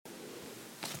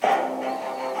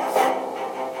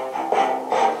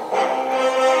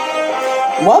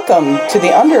Welcome to the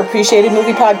Underappreciated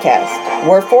Movie Podcast,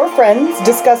 where four friends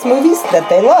discuss movies that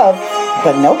they love,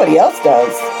 but nobody else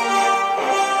does.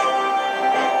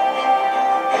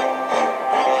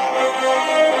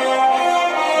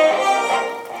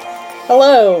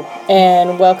 Hello,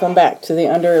 and welcome back to the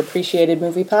Underappreciated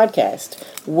Movie Podcast,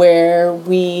 where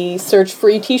we search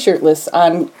free t-shirt lists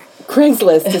on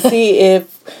Craigslist to see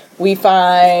if we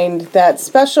find that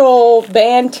special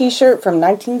band t-shirt from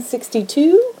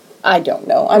 1962. I don't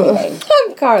know. I'm Elaine.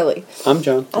 I'm Carly. I'm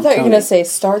John. I thought you were going to say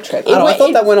Star Trek. I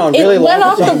thought that went on really long. It went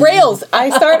off the rails. I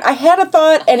had a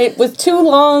thought, and it was too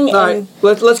long. All right,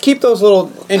 let's keep those little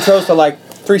intros to like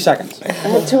 3 seconds.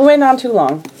 It went on too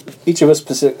long. Each of us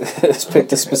has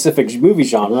picked a specific movie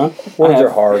genre. Words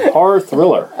are hard. Horror,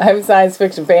 thriller. I have science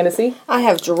fiction fantasy. I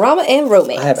have drama and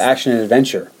romance. I have action and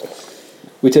adventure.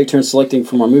 We take turns selecting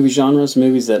from our movie genres,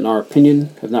 movies that, in our opinion,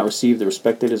 have not received the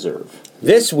respect they deserve.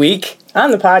 This week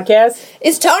On the podcast,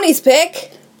 it's Tony's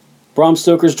pick. Bram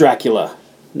Stoker's Dracula,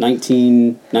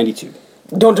 1992.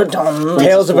 dun dun dun.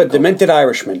 Tales of a Demented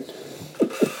Irishman.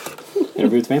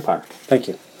 Interview with the Vampire. Thank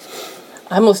you.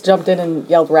 I almost jumped in and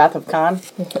yelled Wrath of Khan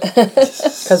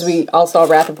because we all saw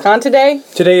Wrath of Khan today.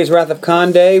 Today is Wrath of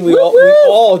Khan Day. We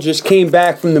all just came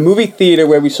back from the movie theater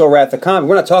where we saw Wrath of Khan.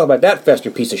 We're not talking about that fester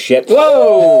piece of shit.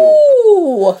 Whoa!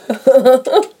 Ooh.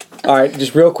 All right,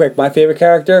 just real quick. My favorite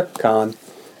character, Khan.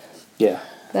 Yeah.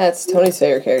 That's Tony's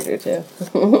favorite character, too.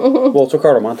 Well, it's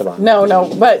Ricardo Montalban. No,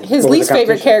 but his What was least the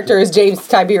favorite competition? character is James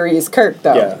Tiberius Kirk,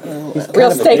 though. Yeah. He's kind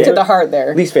Real of a stake to dick. the heart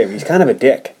there. Least favorite. He's kind of a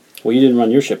dick. Well, you didn't run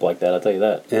your ship like that, I'll tell you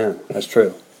that. Yeah, that's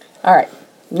true. All right,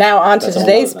 now on to That's all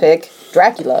today's I know. pick,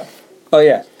 Dracula. Oh,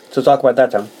 yeah. So talk about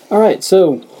that, Tom. All right,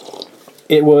 so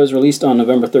it was released on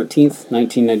November 13th,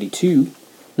 1992,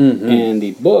 and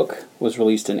the book was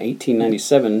released in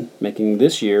 1897, making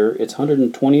this year its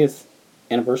 120th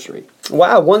anniversary.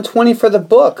 Wow, 120 for the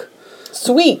book.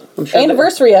 Sweet sure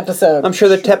anniversary episode. I'm sure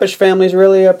the Tepish family's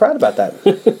really proud about that.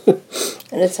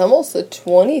 And it's almost the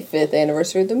 25th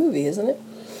anniversary of the movie, isn't it?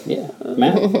 Yeah,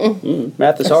 Matt.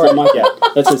 Math is hard. Yeah,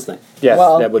 that's his thing. Yes,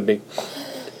 Well- that would be.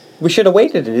 We should have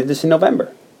waited and did this in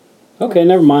November. Okay,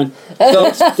 never mind.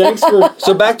 So, Thanks for...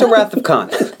 so back to Wrath of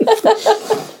Khan.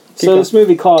 So this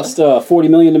movie cost $40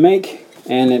 million to make,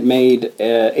 and it made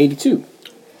 82.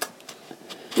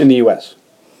 In the U.S.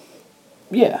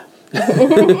 Yeah.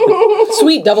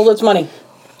 Sweet, double its money.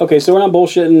 Okay, so we're not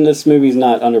bullshitting. This movie's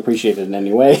not underappreciated in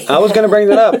any way. I was going to bring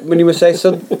that up when you would say,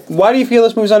 so why do you feel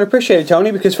this movie's underappreciated,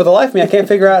 Tony? Because for the life of me, I can't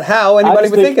figure out how anybody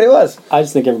would think it was. I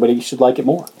just think everybody should like it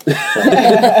more.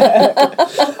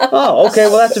 Oh, okay,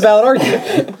 well, that's a valid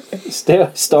argument.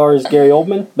 Stars Gary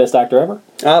Oldman, best actor ever.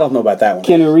 I don't know about that one.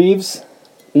 Keanu Reeves,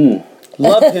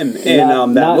 Loved him in that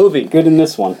not movie. good in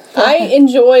this one. I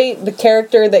enjoy the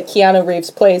character that Keanu Reeves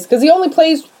plays because he only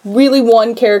plays really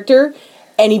one character,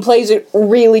 and he plays it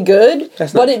really good.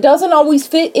 That's not But it doesn't always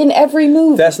fit in every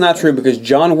movie. That's not true because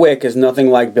John Wick is nothing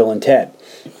like Bill and Ted.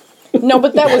 No,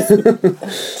 but that was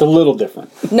It's a little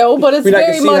different. no, but it's I mean, I can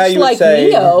very see how much you would like say-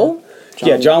 Neo.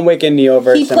 John Wick and Neo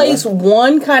very He similar. plays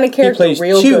one kind of character plays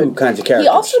real two good. kinds of characters. He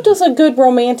also does a good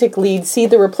romantic lead. See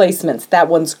The Replacements. That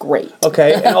one's great.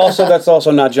 Okay, and also that's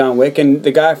also not John Wick, and the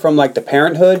guy from like The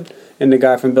Parenthood and the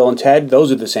guy from Bill and Ted,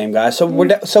 those are the same guys. So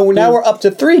now we're up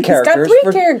to 3 characters. He's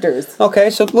got 3 characters.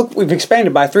 Okay, so look, we've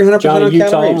expanded by 300% Johnny on Utah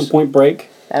Keanu on Reeves. Point Break.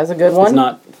 That was a good one. It's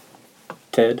not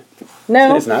Ted.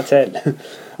 No. It's not Ted.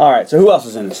 All right, so who else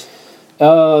is in this?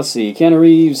 Let's see. Keanu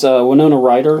Reeves, Winona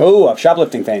Ryder. Oh, of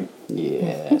shoplifting fame.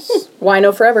 Yes.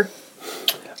 Wino Forever.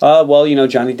 Well,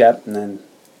 Johnny Depp, and then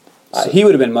he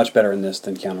would have been much better in this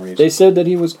than Keanu Reeves. They said that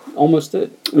he was almost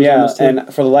it. Yeah,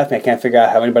 and for the life of me, I can't figure out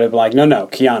how anybody would be like, no,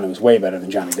 Keanu is way better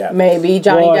than Johnny Depp. Maybe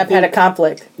Johnny Well, I Depp had a think-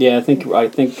 conflict. Yeah, I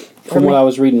think from what I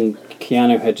was reading,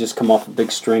 Keanu had just come off a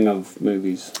big string of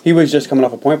movies. He was just coming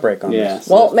off a Point Break on Yeah. this.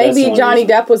 So Well, that's the maybe only Johnny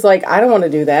reason. Depp was like, I don't want to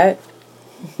do that.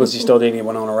 Was he still dating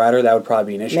Winona Ryder? That would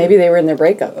probably be an issue. Maybe they were in their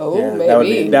breakup. Oh, Yeah, maybe.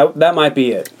 that would be that might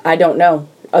be it. I don't know.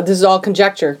 This is all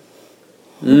conjecture.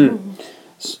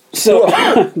 So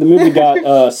the movie got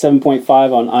 7.5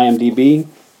 on IMDb,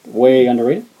 way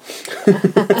underrated.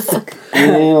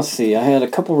 And let's see, I had a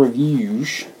couple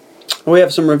reviews. We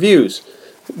have some reviews.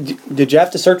 Did you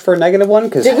have to search for a negative one?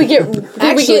 Did we get?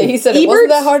 Actually, he said it wasn't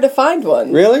that hard to find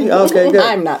one. Really? Okay, good.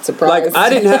 I'm not surprised. Like I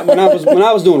didn't have when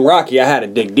I was doing Rocky, I had to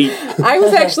dig deep. I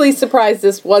was actually surprised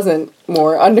this wasn't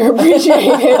more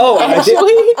underappreciated. Oh,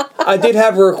 actually, I did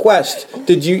have a request.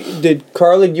 Did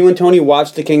Carly, you and Tony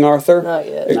watch the King Arthur? Not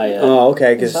yet. Not yet. Oh,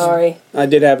 okay. Because Sorry. I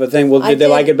did have a thing. Well, I did they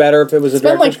did. like it better if it was a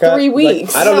been director's like cut? 3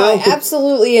 weeks. I don't know. I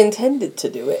absolutely intended to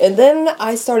do it. And then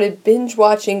I started binge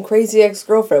watching Crazy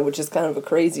Ex-Girlfriend, which is kind of a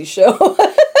crazy show.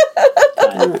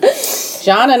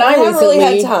 John and I haven't recently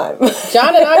really had time.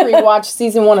 John and I rewatched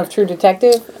season 1 of True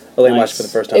Detective. Elaine Nice. watched it for the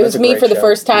first time. It was That's a me great for the show.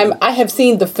 first time. I have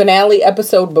seen the finale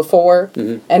episode before,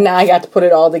 and now I got to put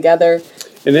it all together.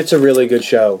 And it's a really good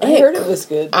show. I heard it was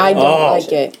good. I don't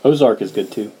like it. Ozark is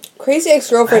good too. Crazy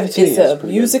Ex-Girlfriend I've seen is it, it's a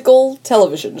pretty musical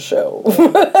television show.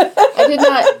 I did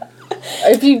not.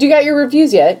 If you got your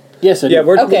reviews yet? Yes, I do. Yeah,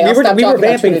 Okay, I'll stop we were talking about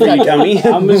vamping True for you, Detective.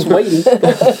 Tony. I'm just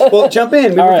waiting. Well, jump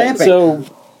in. We All were right, vamping. so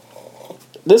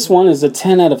this one is a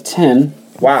 10 out of 10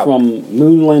 Wow. from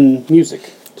Moonland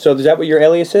Music. So is that what your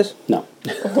alias is? No.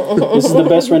 This is the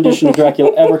best rendition of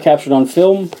Dracula ever captured on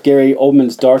film. Gary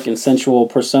Oldman's dark and sensual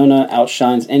persona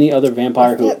outshines any other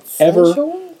vampire who that ever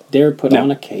sensual? dared put No.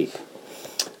 on a cape.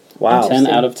 Wow. 10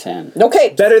 out of 10.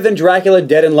 Okay. Better than Dracula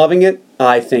Dead and Loving It?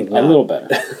 I think A not. little better.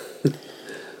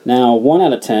 Now, 1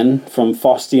 out of 10 from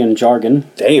Faustian Jargon.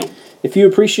 Damn. If you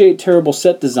appreciate terrible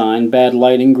set design, bad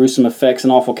lighting, gruesome effects,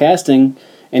 and awful casting,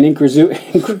 and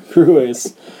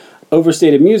incongruous,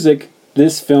 overstated music,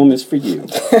 this film is for you.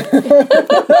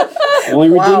 The only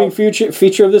redeeming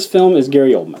feature of this film is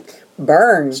Gary Oldman.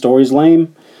 Burn. Story's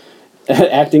lame,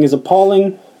 acting is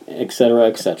appalling, etc.,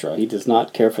 etc. He does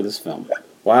not care for this film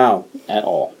Wow. at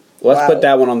all. Let's Wow. put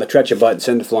that one on the Tretcha butt and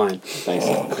send it flying. Thanks.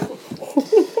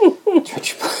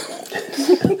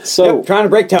 So, Trying to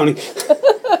break Tony.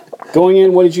 going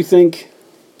in, what did you think,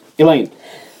 Elaine?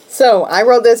 So, I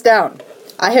wrote this down.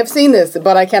 I have seen this,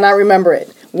 but I cannot remember it,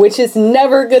 which is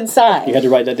never a good sign. You had to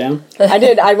write that down? I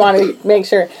did. I want to make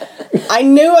sure. I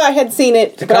knew I had seen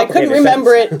it, but I couldn't complicated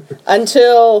remember it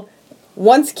until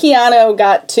once Keanu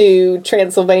got to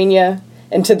Transylvania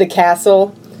and to the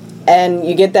castle, and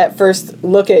you get that first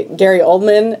look at Gary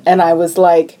Oldman, and I was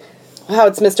like, wow,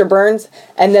 it's Mr. Burns.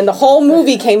 And then the whole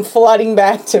movie came flooding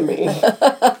back to me.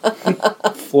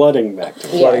 Flooding back to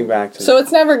me. Flooding back to So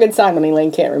it's never a good sign when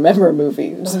Elaine can't remember a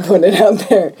movie. Just put it out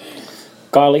there.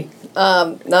 Carly?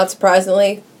 Not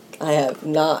surprisingly, I have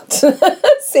not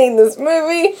seen this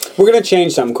movie. We're going to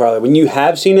change something, Carly. When you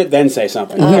have seen it, then say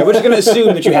something. Okay? We're just going to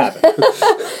assume that you haven't.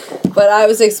 But I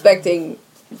was expecting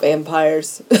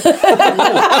vampires.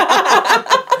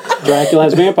 Dracula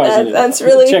has vampires in it. That's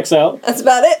really- Checks out. That's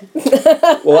about it.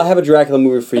 Well, I have a Dracula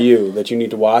movie for you that you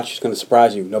need to watch. It's going to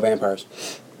surprise you. No vampires.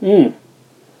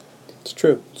 It's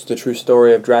true. It's the true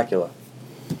story of Dracula.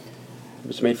 It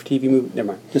was a made-for-TV movie. Never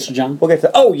mind. Mr. John? We'll get to...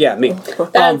 Oh, yeah, me.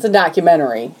 That's a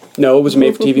documentary. No, it was a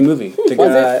made-for-TV movie. The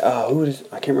Was guy... who is...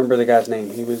 I can't remember the guy's name.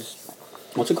 He was...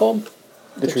 What's it called?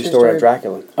 The True Story of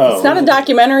Dracula. Oh. It's not a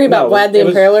documentary about No, Vlad the it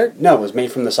was- Impaler. No, it was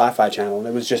made from the Sci-Fi Channel. And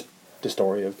it was just the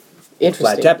story of Vlad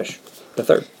Interesting. Tepes, the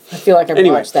third. I feel like I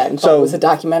Anyway, watched that and thought so- it was a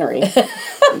documentary.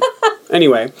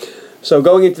 Anyway, so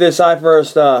going into this,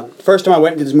 first time I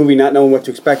went into this movie not knowing what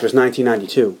to expect was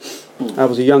 1992. I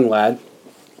was a young lad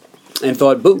and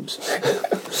thought boobs.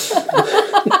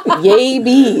 Yay,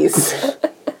 bees.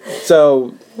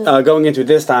 So going into it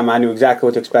this time, I knew exactly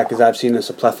what to expect because I've seen this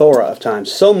a plethora of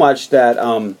times. So much that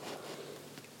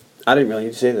I didn't really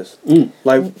need to see this.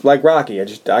 Like Rocky, I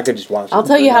could just watch it. I'll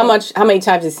tell you how many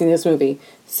times I've seen this movie.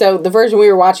 So the version we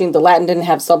were watching, the Latin didn't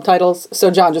have subtitles,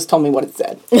 so John just told me what it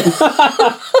said.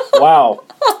 Wow.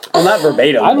 Well, not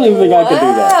verbatim. I don't even think I could do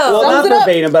that. Well, Sums not it up.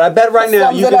 verbatim, but I bet right now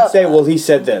Sums you it could up. say, well, he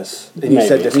said this, and he Maybe,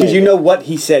 said this. Because you maybe. know what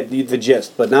he said, the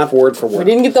gist, but not word for We word.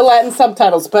 didn't get the Latin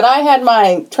subtitles, but I had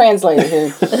my translator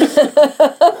here.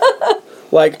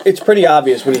 Like, it's pretty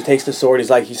obvious when he takes the sword,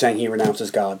 he's saying he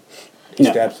renounces God. He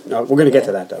Yeah. stabs. No, we're going to get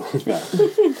to that, though.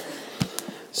 Yeah.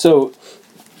 So,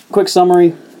 quick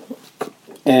summary.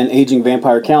 An aging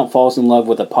vampire count falls in love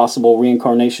with a possible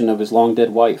reincarnation of his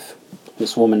long-dead wife.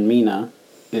 This woman, Mina,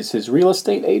 is his real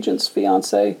estate agent's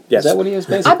fiance. Yes. Is that what he is,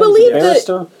 basically? I believe that-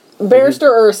 Barrister?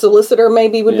 Barrister or solicitor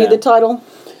maybe would be Yeah. the title.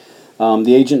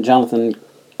 The agent, Jonathan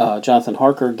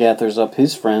Harker, gathers up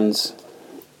his friends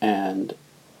and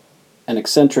an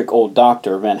eccentric old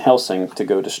doctor, Van Helsing, to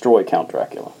go destroy Count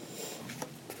Dracula.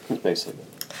 That's basically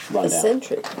rundown.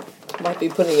 Eccentric. Might be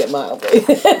putting it mildly.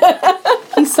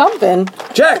 He's something.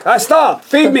 Jack, I stop!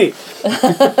 Feed me!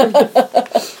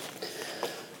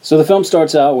 So the film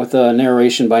starts out with a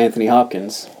narration by Anthony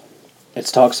Hopkins. It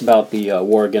talks about the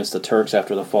war against the Turks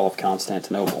after the fall of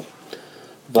Constantinople.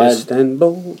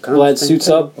 Vlad suits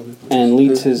up and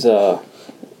leads his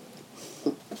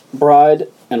bride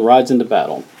and rides into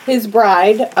battle. His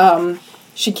bride,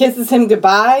 she kisses him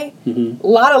goodbye. A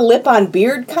lot of lip on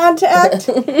beard contact.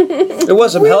 It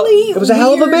was Really it was a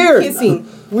hell of a weird beard. Kissing.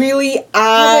 Really you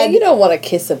odd, don't want to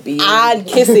kiss a bee. odd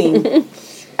kissing.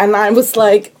 And I was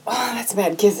like, oh, that's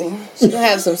bad kissing. She'll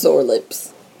have some sore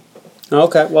lips.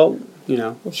 Okay, well, you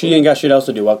know, she ain't got shit else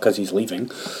to do because he's leaving.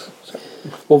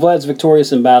 Well, Vlad's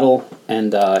victorious in battle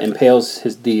and impales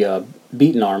the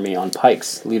beaten army on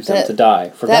pikes, leaves them to die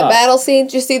for That God. battle scene,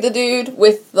 did you see the dude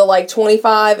with the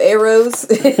 25 arrows?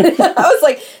 I was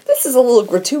like, this is a little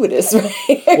gratuitous,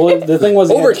 right? Well, the thing was,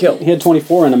 Overkill. He had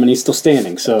 24 in him, and he's still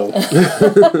standing. So,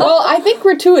 Well, I think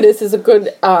gratuitous is a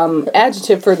good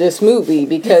adjective for this movie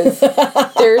because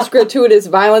there's gratuitous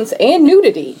violence and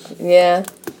nudity. Yeah.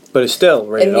 But it's still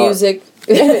rated And R. music.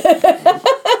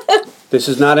 This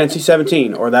is not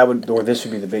NC-17, or this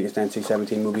would be the biggest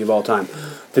NC-17 movie of all time.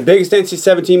 The biggest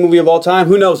NC-17 movie of all time.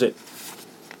 Who knows it?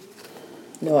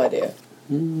 No idea.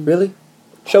 Really?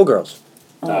 Showgirls.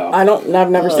 I've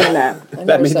never seen that. I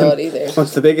never made saw them- it either.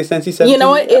 What's the biggest NC-17? You know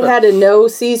what? It had a no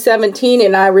C-17,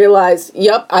 and I realized,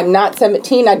 yep, I'm not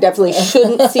 17. I definitely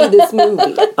shouldn't see this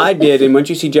movie. I did, and once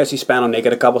you see Jesse Spano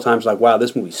naked a couple times, like, wow,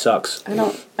 this movie sucks. I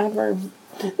don't ever.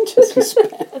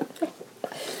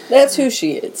 That's who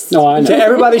she is. no, I know. To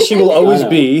everybody, she will always I know.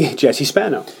 be Jesse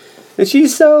Spano. And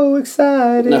she's so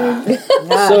excited.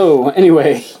 So,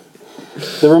 anyway,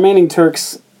 the remaining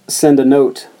Turks send a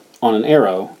note on an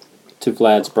arrow to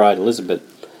Vlad's bride Elizabeth,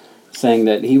 saying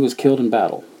that he was killed in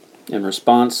battle. In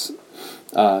response,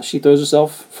 she throws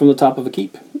herself from the top of a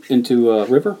keep into a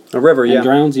river. A river, and yeah.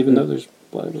 drowns, even though there's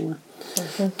blood everywhere.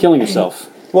 Killing herself.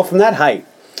 Well, from that height.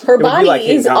 Her would be body like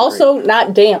hitting is concrete. also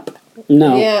not damp.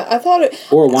 No. Yeah, I thought it.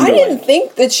 Or I Wonderland. didn't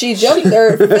think that she jumped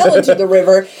or fell into the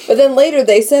river, but then later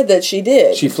they said that she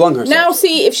did. She flung herself. Now,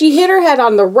 see, if she hit her head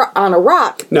on on a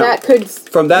rock, No. that could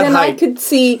From that then I height- could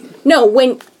see. No, when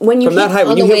you From hit, that height,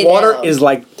 when on you the hit way water, down. is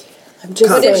like... just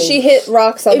But if saying. she hit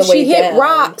rocks on if the way she hit down,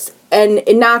 rocks and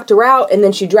it knocked her out, and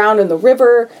then she drowned in the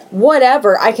river,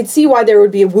 whatever, I could see why there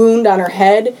would be a wound on her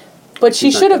head, but she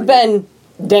She's not should have gonna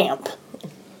been damp.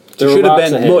 She There were should have rocks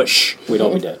been ahead. mush. We'd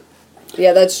all be dead.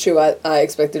 Yeah, that's true. I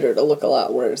expected her to look a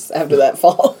lot worse after that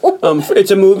fall. It's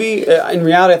a movie. In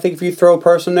reality, I think if you throw a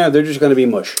person there, they're just going to be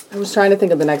mush. I was trying to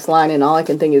think of the next line, and all I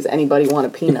can think is anybody want a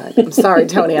peanut. I'm sorry,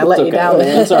 Tony, I let you down,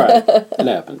 man. It's all right. It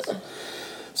happens.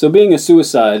 So, being a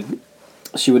suicide,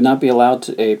 she would not be allowed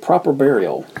a proper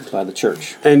burial by the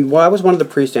church. And why was one of the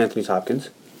priests Anthony Hopkins?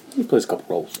 He plays a couple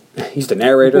roles. He's the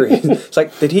narrator. It's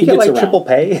like, did he get gets like around. triple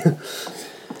pay?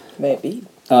 Maybe.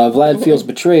 Vlad feels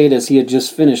betrayed as he had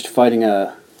just finished fighting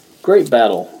a great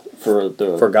battle for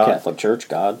the God. Catholic Church,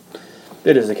 God.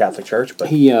 It is the Catholic Church, but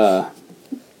He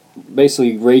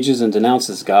basically rages and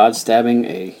denounces God, stabbing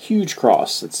a huge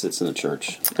cross that sits in the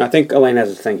church. I think Elaine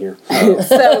has a thing here.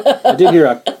 So, I did hear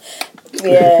a...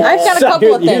 Yeah. I've got a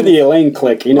couple of You hear things. the Elaine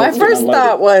click. You know My it's getting first unloaded.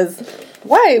 thought was,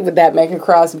 why would that make a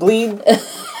cross bleed?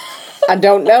 I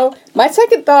don't know. My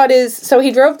second thought is, so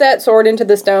he drove that sword into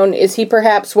the stone. Is he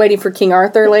perhaps waiting for King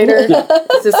Arthur later?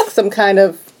 Is this some kind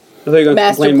of... I thought you were going to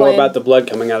Master complain more plan. about the blood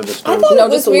coming out of the I stone. thought No, it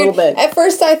was just a weird. little bit. At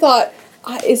first, I thought,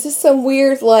 is this some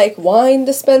weird like wine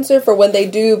dispenser for when they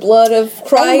do blood of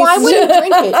Christ? And why would you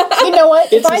drink it? You know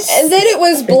what? It's And then it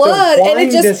was blood, and it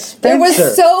wine just there was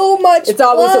dispenser. so much. It's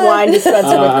always a blood. wine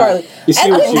dispenser with Carly. You see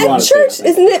At, what you at want to church, see.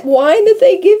 isn't it wine that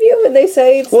they give you and they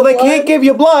say it's Well, they blood? can't give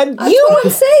you blood. That's what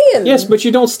I'm saying. Yes, but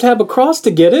you don't stab a cross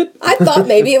to get it. I thought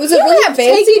maybe it was a You really have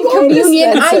fancy taken wine communion.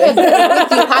 I dispenser. have been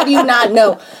with you. How do you not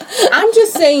know? I'm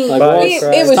just saying. Like, By well, Christ.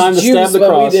 it was time to juice stab the when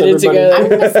we cross, did it everybody. together. I'm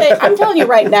gonna say. I'm telling you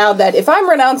right now that if I'm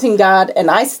renouncing God and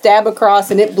I stab a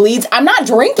cross and it bleeds, I'm not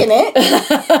drinking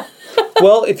it.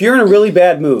 Well, if you're in a really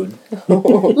bad mood,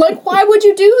 Like, why would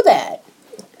you do that?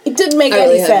 It didn't make I any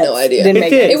really have sense. no idea. Didn't It make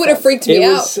did. any It would have sense. freaked me It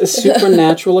out. was a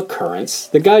supernatural occurrence.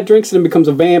 The guy drinks it and becomes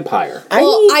a vampire.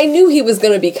 Well, I knew he was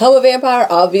going to become a vampire,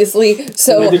 obviously.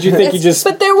 So Did you think he just...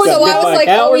 But there was. got So bit I by was a like,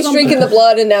 cow oh, or he's something? drinking the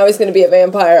blood, and now he's going to be a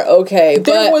vampire. Okay,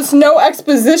 There but was no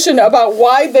exposition about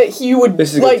why that he would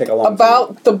This is gonna like take a long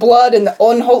about the blood and the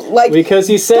unholy, like Because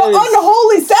he the says...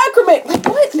 unholy sacrament. Like,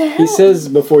 what in the hell? He says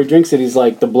before he drinks it, he's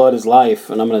like, the blood is life,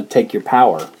 and I'm going to take your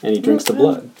power. And he drinks the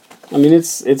blood. I mean,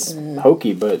 it's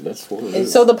hokey, but that's what it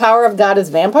is. So the power of God is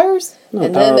vampires? No,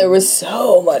 and power then there of was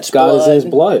so much God blood, is in his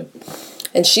blood.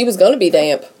 and she was going to be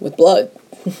damp with blood.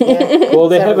 Well,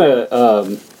 they have a...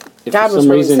 if God for was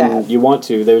some really reason sad. you want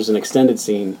to, there's an extended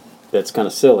scene that's kind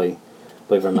of silly,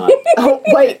 believe it or not. Oh,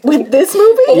 wait, with this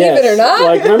movie? Believe it or not.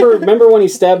 Like, remember when he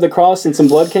stabbed the cross and some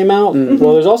blood came out? Mm-hmm.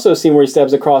 Well, there's also a scene where he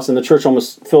stabs the cross and the church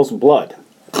almost fills with blood.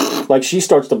 Like, she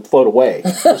starts to float away.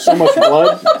 There's so much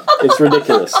blood, it's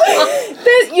ridiculous.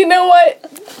 You know what?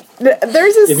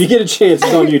 There's this. If you get a chance,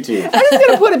 it's on YouTube. I'm just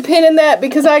gonna put a pin in that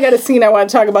because I got a scene I want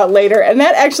to talk about later, and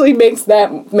that actually makes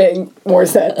that make more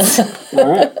sense.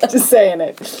 All right. Just saying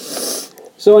it.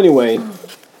 So anyway,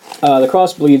 the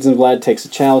cross bleeds and Vlad takes a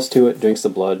chalice to it, drinks the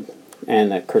blood,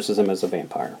 and that curses him as a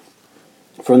vampire.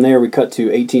 From there, we cut to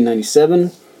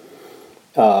 1897.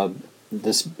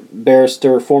 this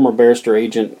former barrister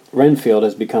agent Renfield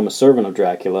has become a servant of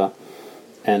Dracula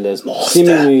and has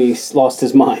seemingly lost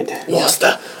his mind. Yeah.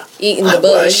 Eating the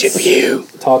bugs. Worship you.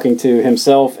 Talking to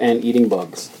himself and eating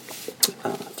bugs.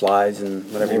 Flies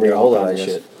and whatever. Maybe all that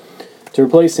shit. To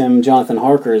replace him, Jonathan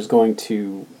Harker is going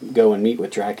to go and meet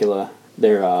with Dracula.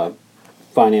 They're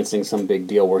financing some big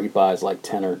deal where he buys like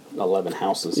 10 or 11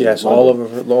 houses. Yes, all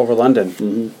over London.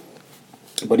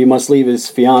 Mm-hmm. But he must leave his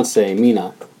fiancée,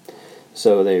 Mina.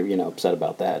 So they're, upset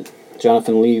about that.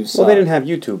 Jonathan leaves... Well, they didn't have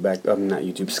YouTube back... not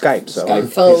YouTube, Skype. So.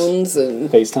 Skype phones and...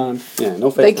 FaceTime. Yeah, no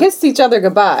FaceTime. They kissed each other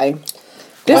goodbye.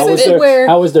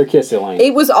 How was their kiss, Elaine?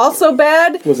 It was also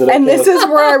bad, Was it and okay? this is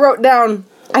where I wrote down,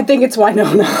 I think it's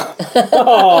Winona.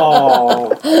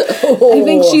 Oh. I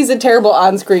think she's a terrible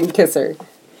on-screen kisser.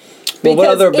 Well, what Because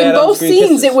other bad in both on-screen scenes,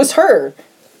 kisses? it was her.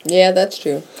 Yeah, that's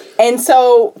true. And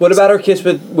so... What about her kiss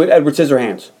with Edward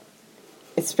Scissorhands?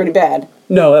 It's pretty bad.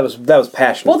 No, that was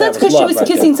passionate. Well, that's because she was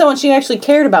kissing someone she actually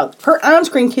cared about. Her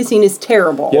on-screen kissing is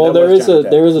terrible. Yeah, Well, that was Johnny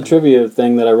Depp. there is a trivia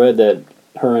thing that I read that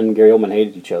her and Gary Oldman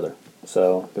hated each other.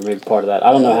 So there may be part of that.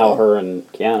 I don't know how her and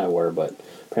Keanu were, but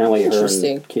apparently her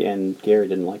and Gary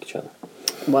didn't like each other.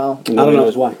 Well, And I don't know.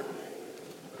 knows why.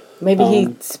 maybe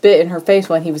he spit in her face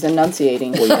when he was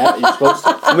enunciating. Well, you're supposed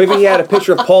to. Maybe he had a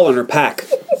picture of Paul in her pack.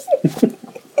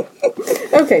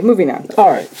 Okay, moving on. All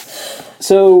right.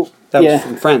 So That was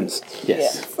from Friends.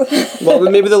 Yes. Well,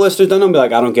 then maybe the listeners don't know and be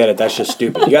like, I don't get it. That's just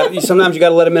stupid. Sometimes you got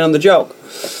to let them in on the joke.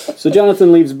 So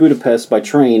Jonathan leaves Budapest by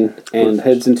train and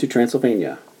heads into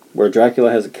Transylvania, where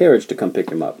Dracula has a carriage to come pick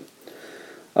him up.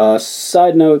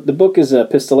 Side note, the book is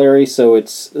epistolary, so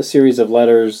it's a series of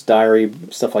letters, diary,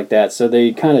 stuff like that. So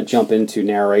they kind of jump into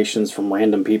narrations from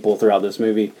random people throughout this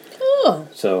movie. Oh.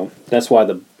 So that's why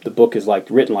the book is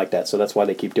written like that. So that's why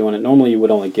they keep doing it. Normally you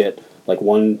would only get like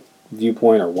one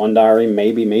viewpoint or one diary,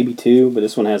 maybe two, but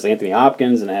this one has Anthony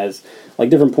Hopkins and has like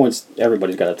different points.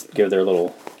 Everybody's got to give their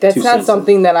little. That's 2 not cents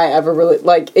something that I ever really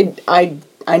like.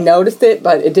 I noticed it,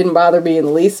 but it didn't bother me in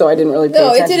the least, so I didn't really pay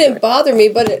attention No, it didn't to it. bother me,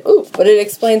 but it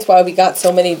explains why we got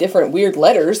so many different weird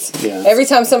letters. Yeah. Every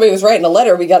time somebody was writing a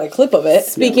letter, we got a clip of it.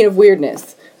 Speaking of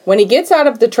weirdness, when he gets out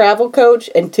of the travel coach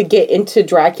and to get into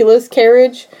Dracula's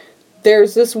carriage,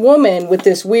 there's this woman with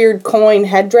this weird coin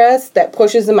headdress that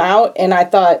pushes him out, and I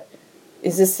thought,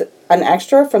 is this an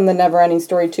extra from the Neverending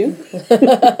Story 2?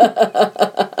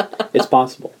 It's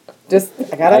possible.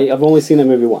 I've only seen that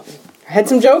movie once. had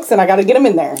some jokes, and I gotta get them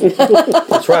in there.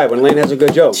 That's right, when Elaine has a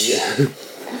good joke.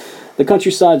 The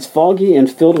countryside's foggy and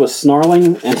filled with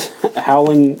snarling and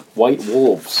howling white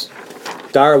wolves.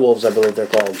 Dire wolves, I believe they're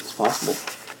called. It's possible.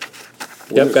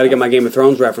 Yep, got to get my Game of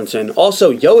Thrones reference in.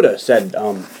 Also, Yoda said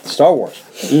Star Wars.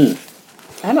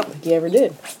 I don't think he ever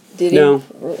did. Did he? No.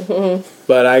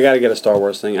 But I got to get a Star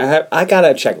Wars thing. I got a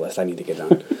checklist I need to get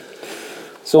done.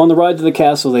 So on the ride to the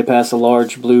castle, they pass a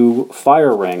large blue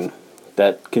fire ring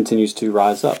that continues to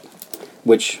rise up.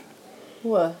 Which,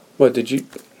 What? What, did you...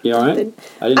 you all right?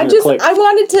 I didn't hear a click. I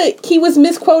wanted to, he was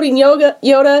misquoting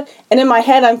Yoda, and in my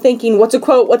head I'm thinking, what's a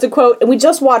quote? And we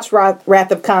just watched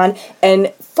Wrath of Khan,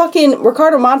 and fucking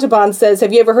Ricardo Montalban says,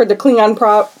 have you ever heard the Klingon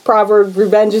proverb,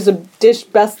 revenge is a dish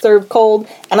best served cold?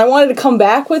 And I wanted to come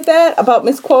back with that about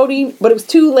misquoting, but it was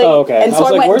too late. Oh, okay. And so I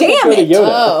like, went, where's damn the it.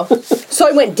 Yoda? Oh. So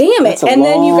I went, damn it. That's a And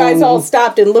then you guys all long-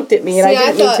 stopped and looked at me, and See, I I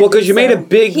didn't mean thought- to. Well, because you made a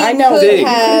big I know, could you could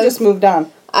have- have just moved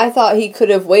on. I thought he could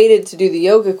have waited to do the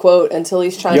yoga quote until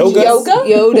he's trying Yoga? to Yoga?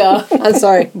 Yoda. I'm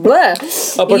sorry. Blah.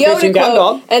 Upper Yoda kissing down quote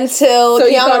dog. until So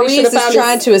you thought Keanu he Reeves should've found is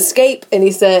trying his- to escape, and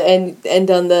he said, and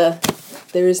done the,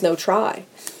 there is no try,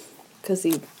 because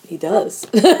he does.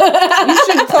 You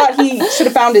should have thought he should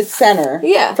have found his center.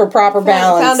 Yeah. For proper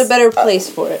balance. Found a better place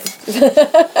for it.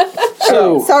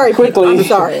 So, Sorry, quickly, I'm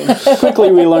sorry.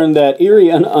 quickly we learned that eerie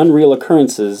and unreal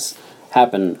occurrences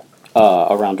happen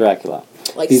around Dracula.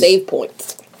 Like He's- save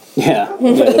points. Yeah,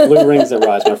 the blue rings that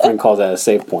rise. My friend calls that a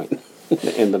save point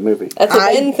in the movie. That's a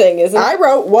Ben thing, isn't it? I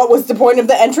wrote, what was the point of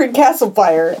the entrant castle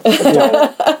fire?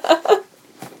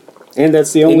 And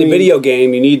that's the In only the video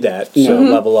game, you need that, so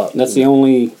level up. That's the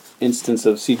only instance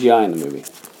of CGI in the movie.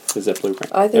 Is that blue ring?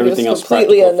 I think Everything it was else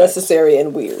completely practical effects. unnecessary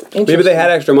and weird. Maybe they had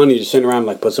extra money just sitting around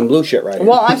like, put some blue shit right here.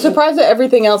 Well, I'm surprised that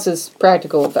everything else is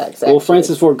practical effects. Well, actually.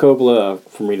 Francis Ford Coppola,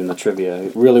 from reading the trivia,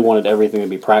 really wanted everything to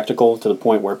be practical to the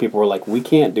point where people were like, we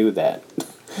can't do that.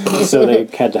 So they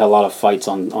had to have a lot of fights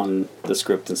on the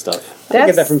script and stuff. I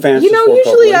get that from fans. You know, just for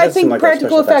usually Coppola. I That's think like a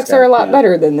practical special effects are a lot guy.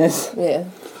 better than this. Yeah.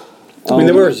 I mean,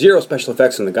 there were zero special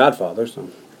effects in The Godfather, so...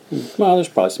 Well, there's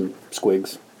probably some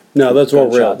squigs. No, those were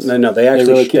real. Gunshots. No, they actually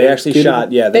really they actually killed shot.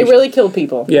 him? Yeah, They really kill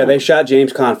people. Yeah, they shot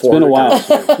James Caan 400 It's been a while. times.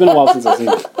 It's been a while since I've seen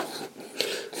it.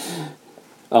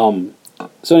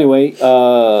 So anyway,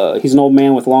 he's an old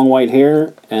man with long white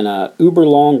hair and a uber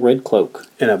long red cloak.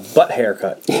 And a butt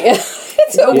haircut.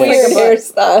 It's a weird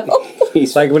hairstyle.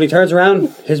 It's like when he turns around,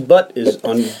 his butt is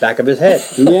on the back of his head.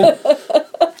 Yeah.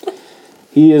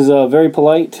 He is very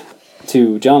polite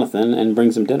to Jonathan and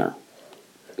brings him dinner.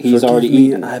 He's already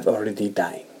eaten. I've already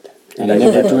dined. And he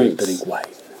never drinks. Drink wine.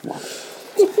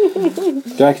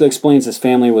 Dracula explains his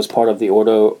family was part of the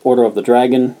Order of the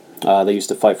Dragon. They used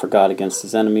to fight for God against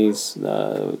his enemies.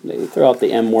 They throw out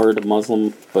the M word of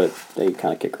Muslim, but they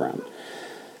kind of kick around.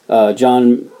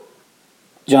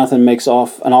 Jonathan makes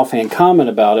an offhand comment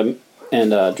about him,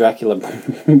 and Dracula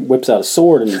whips out a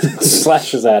sword and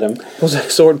slashes at him. Pulls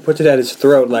that sword and puts it at his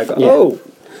throat like,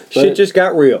 shit just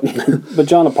got real. But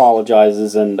John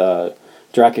apologizes, and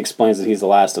Drac explains that he's the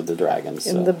last of the dragons.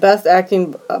 So. And the best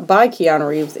acting by Keanu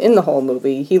Reeves in the whole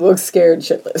movie. He looks scared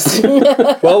shitless.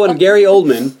 Well, when Gary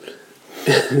Oldman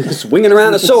swinging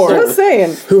around a sword, Just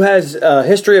saying. who has a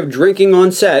history of drinking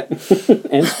on set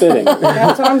and spitting.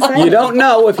 That's what I'm saying. you don't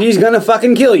know if he's gonna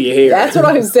fucking kill you here. That's what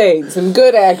I'm saying. Some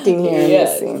good acting here in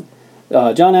this scene.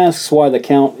 John asks why the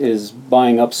Count is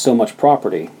buying up so much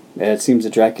property. It seems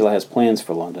that Dracula has plans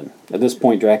for London. At this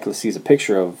point, Dracula sees a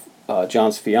picture of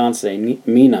John's fiancée,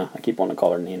 Mina. I keep wanting to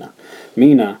call her Nina.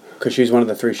 Mina. Because she's one of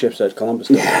the 3 ships that Columbus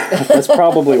took. That's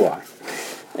probably why.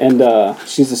 And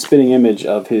she's a spitting image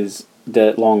of his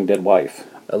long dead wife.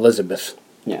 Elizabeth.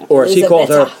 Yeah. Or as he calls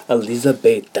her,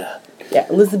 Elizabeta. Yeah,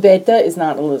 Elisabetta is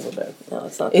not Elizabeth. No,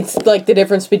 it's not. It's like the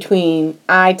difference between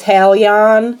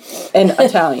Italian and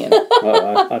Italian.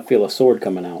 I feel a sword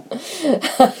coming out. Excuse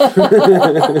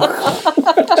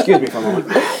me for a moment.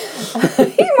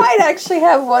 He might actually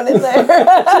have one in there.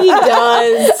 He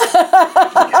does.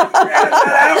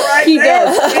 He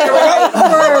does.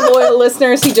 For our loyal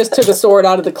listeners, he just took a sword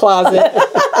out of the closet.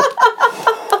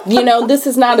 You know, this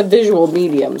is not a visual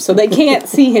medium, so they can't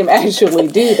see him actually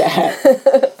do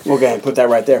that. We'll go ahead and put that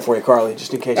right there for you, Carly,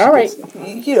 just in case. All right.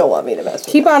 You don't want me to mess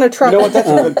with Keep on a truck. You know what? That's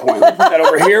a good point. We'll put that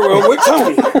over here with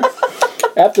Tony.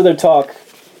 After their talk,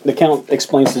 the Count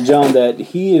explains to John that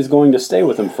he is going to stay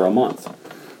with him for a month.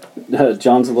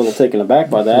 John's a little taken aback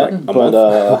by that,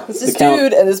 but This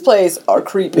dude and this place are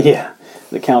creepy. Yeah.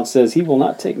 The Count says he will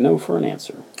not take no for an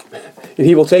answer. And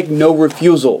he will take no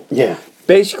refusal. Yeah.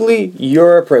 Basically,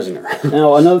 you're a prisoner.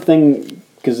 Now, another thing,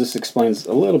 because this explains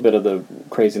a little bit of the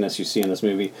craziness you see in this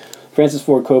movie, Francis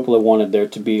Ford Coppola wanted there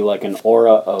to be like an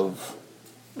aura of,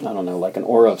 I don't know, like an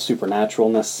aura of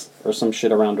supernaturalness or some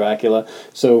shit around Dracula.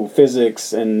 So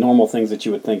physics and normal things that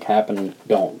you would think happen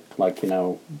don't. Like, you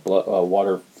know,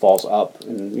 water falls up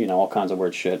and, you know, all kinds of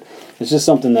weird shit. It's just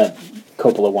something that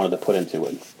Coppola wanted to put into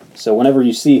it. So whenever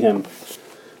you see him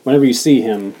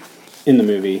in the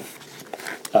movie,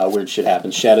 weird shit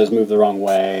happens. Shadows move the wrong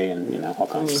way, and, you know, all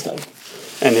kinds of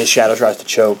stuff. And his shadow tries to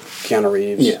choke Keanu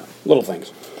Reeves. Yeah. Little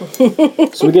things.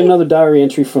 So we get another diary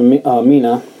entry from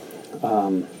Mina,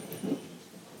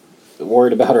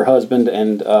 worried about her husband,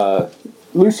 and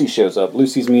Lucy shows up.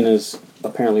 Lucy's Mina's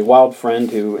apparently wild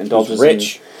friend who indulges in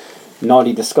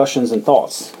naughty discussions and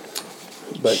thoughts.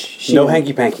 But no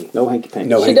hanky-panky. No hanky-panky.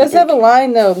 No She does have a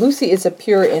line, though. Lucy is a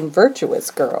pure and virtuous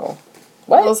girl.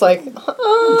 What? I was like,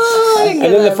 And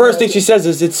then the first thing she says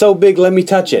is, "It's so big, let me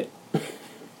touch it."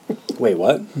 Wait,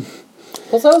 what?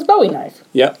 Well, so is Bowie knife.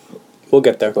 Yep. We'll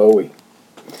get there. Bowie.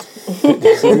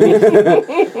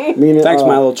 Mina, Thanks,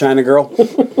 my little China girl.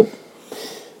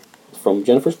 From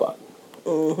Jennifer's Spot.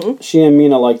 Mm-hmm. She and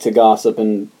Mina like to gossip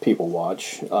and people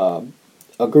watch.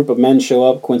 A group of men show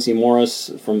up. Quincy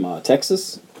Morris from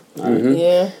Texas. Mm-hmm.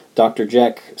 Yeah. Dr.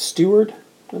 Jack Stewart,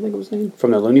 I think it was his name.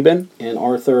 From the Looney Bin. And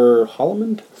Arthur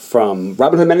Hollamond. From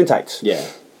Robin Hood Men in Tights. Yeah.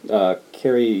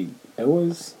 Carrie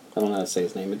Elwes. I don't know how to say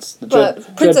his name. It's the Princess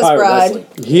Dread Pirate Bride.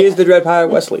 Wesley. He is the Dread Pirate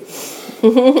Wesley.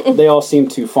 They all seem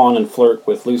to fawn and flirt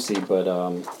with Lucy, but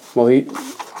Well,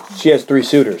 she has 3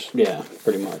 suitors. yeah,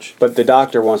 pretty much. But the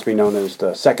doctor wants to be known as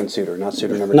the second suitor, not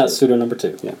suitor number 2. Not suitor number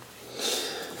 2. Yeah.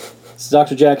 So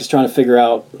Dr. Jack is trying to figure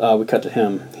out, we cut to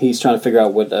him, he's trying to figure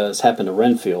out what has happened to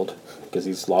Renfield, because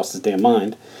he's lost his damn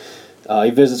mind. He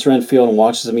visits Renfield and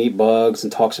watches him eat bugs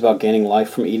and talks about gaining life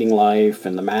from eating life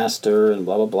and the master and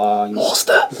blah, blah, blah.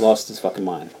 He's lost his fucking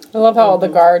mind. I love how all the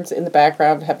guards in the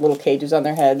background have little cages on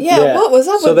their heads. Yeah, what was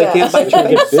up So with they that? can't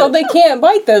bite you. So they can't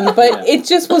bite them, but it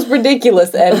just was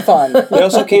ridiculous and fun. They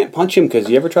also can't punch him, because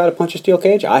you ever try to punch a steel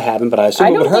cage? I haven't, but I assume I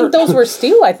it don't would think hurt. those were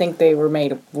steel. I think they were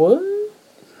made of wood.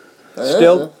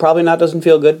 Still, probably not, doesn't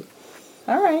feel good.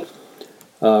 All right.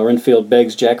 Renfield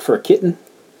begs Jack for a kitten.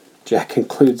 Jack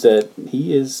concludes that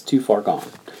he is too far gone.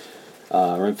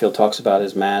 Renfield talks about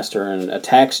his master and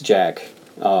attacks Jack,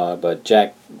 but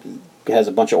Jack has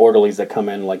a bunch of orderlies that come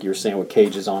in, like you were saying, with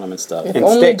cages on them and stuff. If And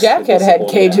only sticks. Jack had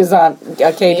cages on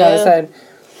a cage on his head.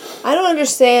 I don't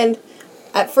understand.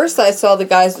 At first, I saw the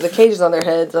guys with the cages on their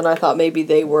heads, and I thought maybe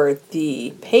they were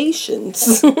the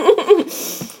patients.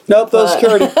 Nope, those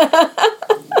security.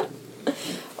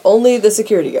 Only the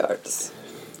security guards.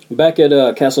 Back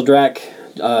at Castle Drac,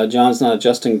 John's not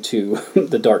adjusting to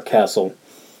the dark castle.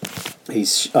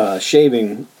 He's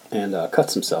shaving and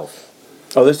cuts himself.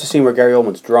 Oh, this is the scene where Gary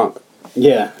Oldman's drunk.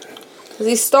 Yeah. Because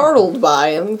he's startled by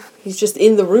him. He's just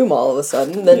in the room all of a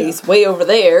sudden. Then he's way over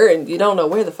there, and you don't know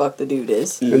where the fuck the dude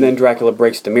is. And then Dracula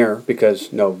breaks the mirror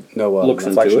because no Looks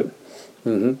reflection.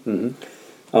 into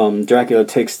it. Dracula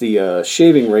takes the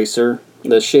shaving razor.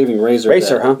 The shaving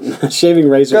razor. Shaving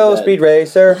razor. Go, that Speed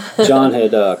Racer. John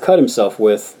had cut himself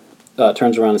with.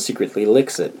 Turns around and secretly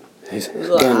licks it.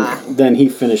 Then he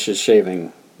finishes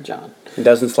shaving John. It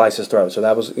doesn't slice his throat, so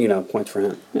that was, points for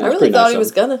him. Yeah, I really thought he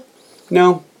was gonna.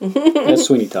 No. That's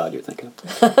Sweeney Todd you're thinking of.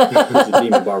 He's a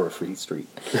demon barber, Fleet Street.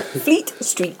 Fleet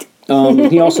Street.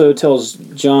 He also tells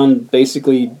John,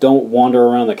 basically, don't wander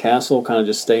around the castle, kind of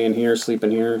just stay in here, sleep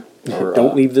in here. Or,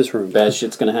 Don't leave this room. Bad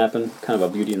shit's going to happen. Kind of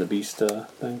a Beauty and the Beast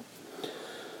thing.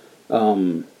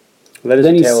 That is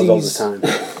then a he tale as old as sees- time.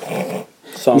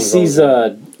 He sees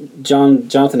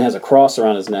Jonathan has a cross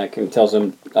around his neck and tells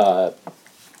him that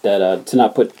to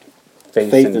not put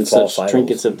faith in such false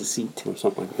trinkets idols of deceit. or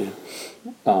something like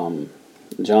that.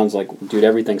 John's like, dude,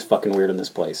 everything's fucking weird in this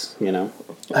place,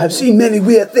 I've seen many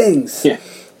weird things. Yeah.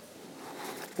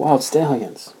 Wild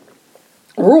Stallions.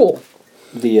 Rule.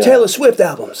 The Taylor Swift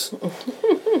albums.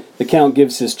 The Count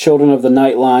gives his Children of the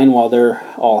Night line while they're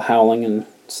all howling and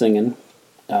singing.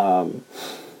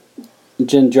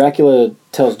 Dracula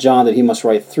tells John that he must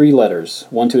write 3 letters,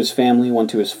 one to his family, one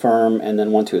to his firm, and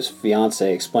then one to his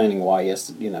fiancée, explaining why he has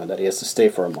to, that he has to stay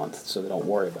for a month, so they don't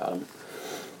worry about him.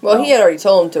 Well, he had already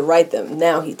told him to write them.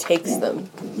 Now he takes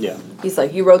them. Yeah. He's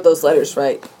like, you wrote those letters,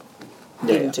 right?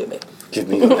 Give them to me. Give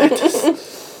me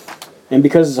that. And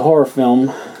because it's a horror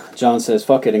film, John says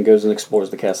fuck it and goes and explores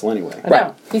the castle anyway. I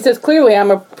know. He says, clearly I'm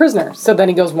a prisoner. So then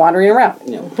he goes wandering around.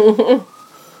 Yeah.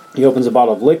 He opens a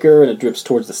bottle of liquor and it drips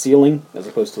towards the ceiling as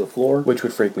opposed to the floor. Which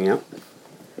would freak me out.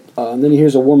 And then he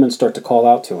hears a woman start to call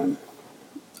out to him.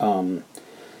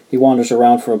 He wanders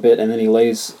around for a bit and then he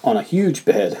lays on a huge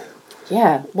bed.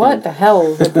 Yeah, what the hell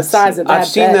is the size of that I've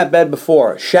seen bed? that bed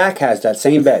before. Shaq has that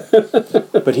same bed.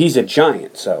 But he's a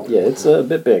giant, so. Yeah, it's a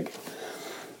bit big.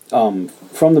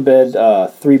 From the bed,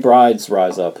 3 brides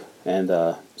rise up and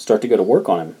start to go to work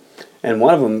on him. And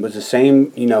one of them was the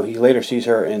same, he later sees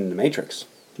her in The Matrix.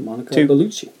 Monica 2.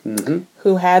 Bellucci. Mm-hmm.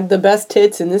 Who had the best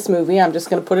tits in this movie. I'm just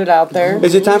going to put it out there.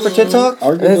 Is it time for Tit Talk?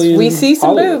 Arguably We in see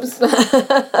some Hollywood. boobs.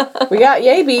 We got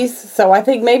yabies, so I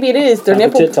think maybe it is. Their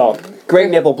Time for nipple. Tit Talk. Great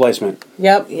nipple placement.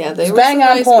 Yep. Yeah, they It's were bang some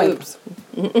on nice point.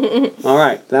 boobs. All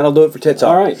right, that'll do it for Tit Talk.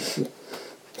 All right.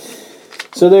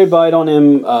 So they bite on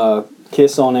him,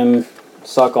 kiss on him,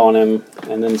 suck on him,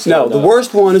 and then No, start, the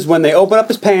worst one is when they open up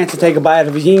his pants and take a bite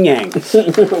of his yin yang.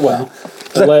 Well,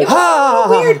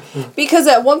 Weird, because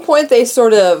at one point they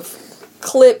sort of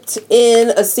clipped in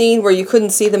a scene where you couldn't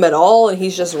see them at all, and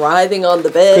he's just writhing on the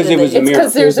bed. 'Cause it and was they- a It's mirror.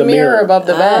 because there's a mirror above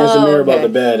the bed. There's a mirror above okay. the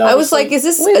bed. I was obviously. like, is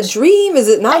this a Which- dream? Is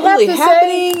it not I have really to say-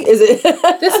 happening? Is it?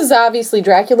 This is obviously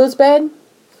Dracula's bed.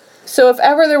 So if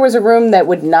ever there was a room that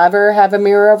would never have a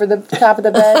mirror over the top of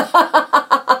the bed,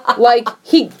 like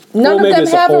none maybe of them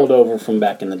it's a have. holdover from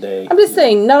back in the day. I'm just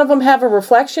saying, none of them have a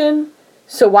reflection.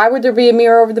 So why would there be a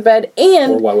mirror over the bed?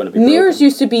 And Or why wouldn't it be mirrors broken?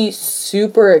 used to be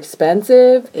super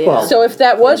expensive. Yeah. So if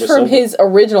that was Probably from so. his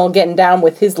original getting down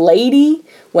with his lady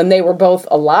when they were both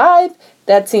alive,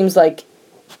 that seems like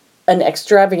an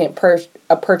extravagant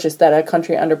purchase that a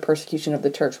country under persecution of the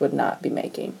church would not be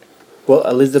making. Well,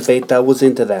 Elizabeth was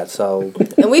into that, so.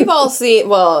 And we've all seen,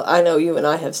 well, I know you and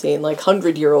I have seen, like,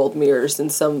 100-year-old mirrors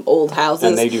in some old houses.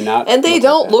 And they do not And they look like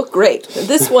don't that. look great.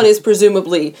 This one is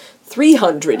presumably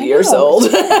 300 years know. old.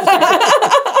 At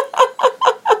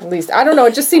least, I don't know,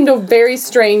 it just seemed a very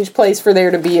strange place for there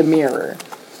to be a mirror.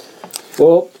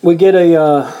 Well, we get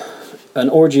an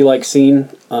orgy-like scene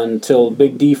until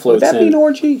Big D Would floats that be an in.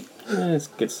 orgy? It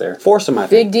gets there. Force him, I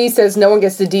Big think. D says no one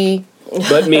gets to D.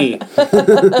 But me.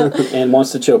 And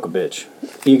wants to choke a bitch.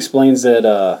 He explains that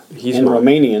He's in mine.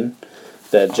 Romanian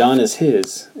that John is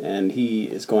his, and he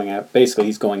is going after. Basically,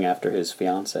 he's going after his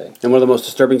fiancée. And one of the most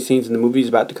disturbing scenes in the movie is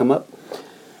about to come up.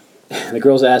 The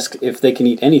girls ask if they can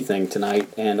eat anything tonight,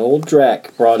 and old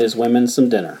Drac brought his women some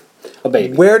dinner, a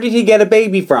baby. Where did he get a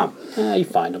baby from? You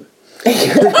find him.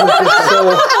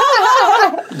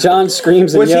 John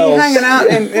screams and Was yells. he hanging out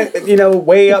and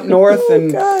way up north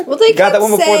and Well, they got kept that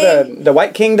one before saying, the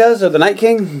White King does or the Night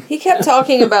King? He kept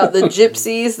talking about the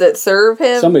gypsies that serve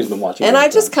him. Somebody's been watching. And I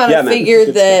just kind of Yeah, man.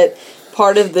 figured that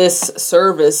part of this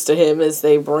service to him is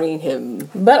they bring him.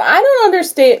 But I don't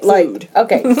understand. Food.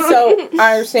 Okay, so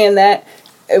I understand that.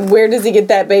 Where does he get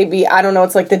that baby? I don't know.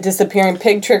 It's like the disappearing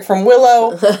pig trick from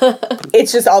Willow.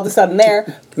 It's just all of a sudden there.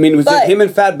 I mean, was But it him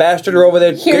and Fat Bastard are over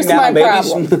there Here's getting out my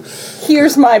babies? problem.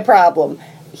 Here's my problem.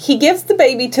 He gives the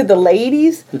baby to the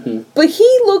ladies, but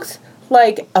he looks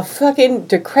like a fucking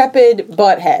decrepit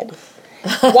butthead.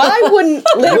 Why wouldn't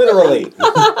Literally.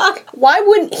 Why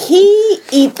wouldn't he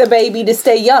eat the baby to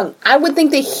stay young? I would think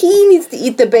that he needs to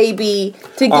eat the baby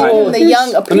to give right. him the young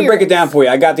appearance. Let me break it down for you.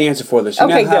 I got the answer for this. You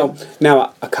Okay, know how good.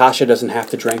 now Akasha doesn't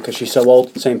have to drink because she's so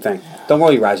old? Same thing. Don't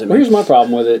roll your eyes at Well, me. here's my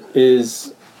problem with it: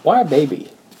 is why a baby?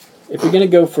 If you're gonna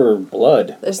go for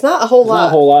blood, There's not a whole there's not a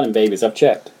lot. whole lot in babies. I've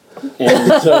checked,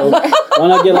 and so why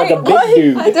not get like a big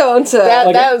dude? I don't. That,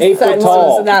 Like that an 8 foot sentence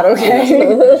tall. was not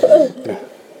okay.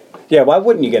 Yeah, why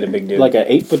wouldn't you get a big dude? Like an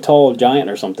 8 foot tall giant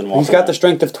or something. He's got the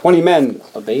strength of 20 men.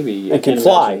 a baby. and I can can't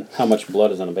fly. imagine how much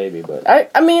blood is in a baby, but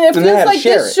I mean, it And they feels had to like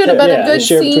share this it, should have too. been Yeah, a they good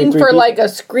share between scene 3 for people. like a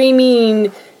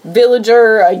screaming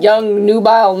villager, a young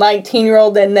nubile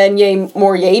 19-year-old, and then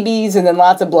more yabies, and then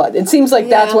lots of blood. It seems like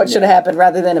that's Yeah. what should have happened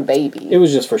rather than a baby. it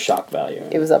was just for shock value.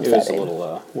 It was It was upsetting. a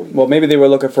little. Weak. Well, maybe they were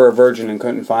looking for a virgin and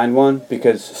couldn't find one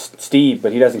because Steve,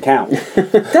 but he doesn't count.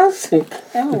 Doesn't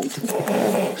count.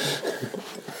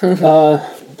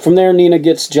 From there, Nina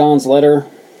gets John's letter.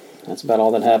 That's about all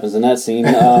that happens in that scene.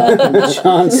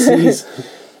 John sees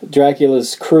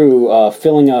Dracula's crew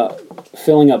filling up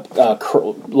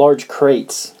large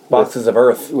crates Boxes of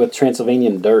earth. with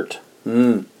Transylvanian dirt.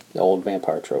 The old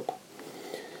vampire trope.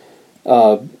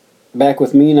 Back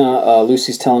with Mina,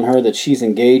 Lucy's telling her that she's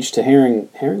engaged to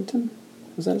Harrington?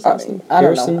 Was that his last name? I don't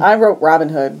Harrison? know. I wrote Robin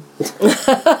Hood.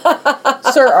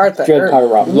 Sir Arthur. Dread Pirate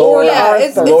Robin. Lord Yeah,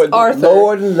 it's Arthur. Arthur.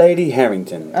 Lord and Lady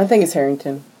Harrington. I think it's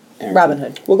Harrington. Harrington. Robin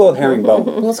Hood. We'll go with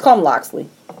Herringbone. Let's call him Loxley.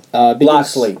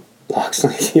 Loxley.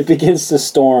 It begins to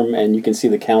storm, and you can see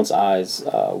the Count's eyes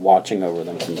watching over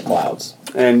them from the clouds.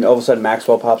 And all of a sudden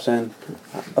Maxwell pops in.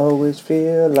 I always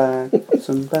feel like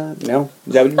somebody. No?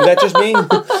 Is that just me?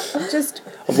 Just,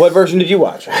 What version did you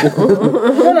watch? I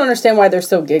don't understand why they're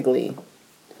so giggly.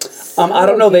 I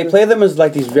don't know. They play them as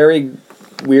like these very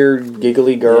weird,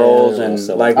 giggly girls, Yeah, and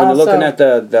so- like when you're looking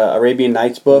Also- at the Arabian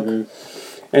Nights book, and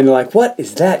they're like, "What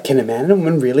is that? Can a man and a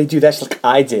woman really do that?" She's like,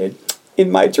 "I did in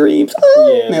my dreams."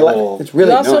 Oh, Yeah, and they're like, well- it's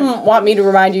really You also annoying. want me to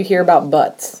remind you here about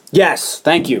butts. Yes,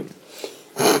 thank you.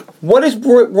 What is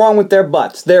wrong with their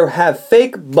butts? They have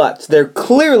fake butts. They're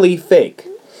clearly fake.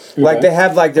 Like Okay. they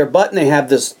have like their butt, and they have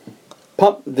this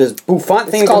pump, this bouffant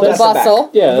thing. It's called that a goes at the back. bustle.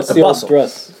 Yeah, that's The the old bustle.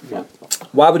 dress. Yeah.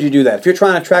 Why would you do that? If you're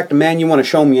trying to attract a man, you want to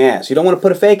show him your ass. You don't want to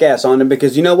put a fake ass on him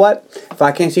because you know what? If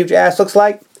I can't see what your ass looks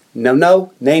like,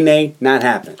 no, nay, not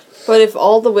happening. But if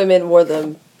all the women wore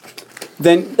them,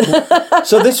 Then,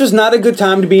 so this was not a good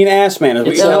time to be an ass man. Is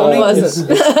what you're No, telling it me? wasn't.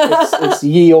 It's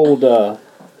ye old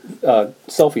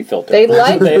selfie filter. They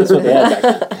like- That's what they had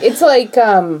back then. It's like,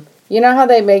 you know how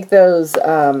they make those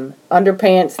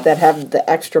underpants that have the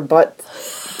extra butt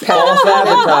False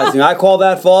advertising. I call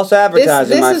that false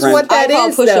advertising, this my is friend. what that I call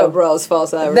is, push-up though. bras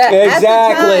false That advertising.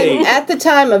 Exactly. At the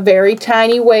time, a very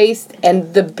tiny waist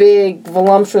and the big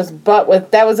voluptuous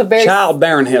butt that was a very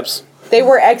Childbearing hips. They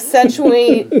were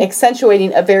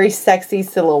accentuating a very sexy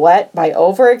silhouette by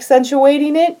over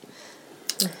accentuating it.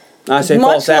 I say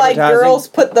Much false like advertising. girls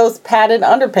put those padded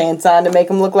underpants on to make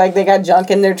them look like they got junk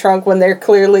in their trunk when they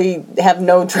clearly have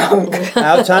no trunk.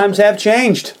 How times have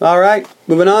changed. All right,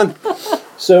 moving on.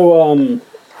 So,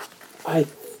 I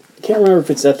can't remember if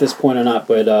it's at this point or not,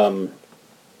 but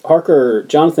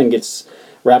Jonathan gets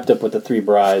wrapped up with the three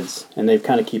brides, and they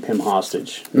kind of keep him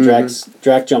hostage.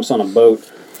 Drac jumps on a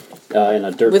boat in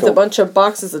a dirt With a bunch of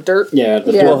boxes of dirt. Yeah,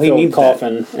 the Yeah. dirt Well, he filled needs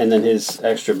coffin, and then his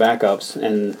extra backups,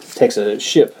 and takes a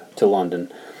ship to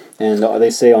London. And they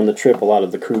say on the trip, a lot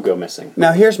of the crew go missing.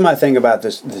 Now, here's my thing about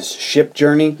this ship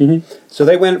journey. So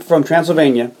they went from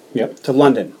Transylvania Yep. to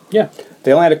London. Yeah.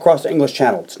 They only had to cross the English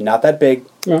Channel. It's not that big.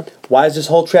 Yeah. Why is this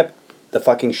whole trip the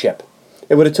fucking ship?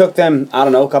 It would have took them, I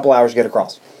don't know, a couple hours to get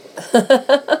across.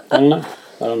 I don't know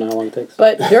how long it takes.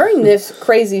 But during this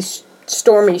crazy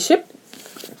stormy ship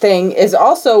thing is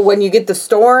also when you get the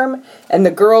storm and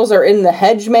the girls are in the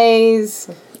hedge maze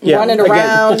running again,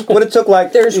 around. What it took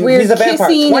like, There's weird he's a vampire.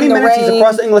 kissing 20 in the minutes, he's rain.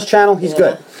 across the English Channel, he's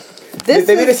good. This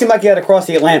They made it is, seem like he had to cross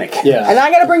the Atlantic. Yeah. and I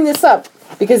gotta bring this up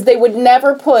because they would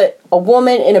never put a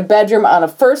woman in a bedroom on a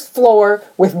first floor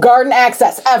with garden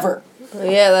access ever.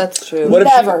 Yeah, that's true. What if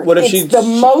she- Never. what if It's she- the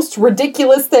most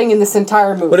ridiculous thing in this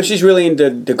entire movie. What if she's really into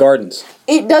the gardens?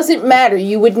 It doesn't matter.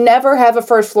 You would never have a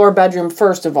first floor bedroom,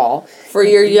 first of all. For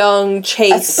your young,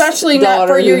 chaste Especially daughter not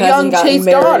for your who hasn't young, gotten chaste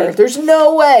married. daughter. There's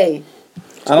no way.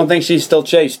 I don't think she's still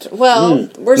chaste. Well,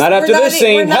 we're Not after this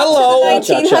scene. We're not Hello.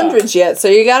 to the 1900s yet, so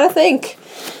you gotta think.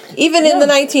 Even in the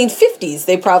 1950s,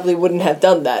 they probably wouldn't have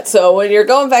done that. So when you're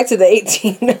going back to the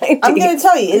 1890s... I'm going to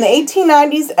tell you, in the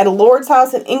 1890s, at a lord's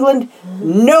house in England,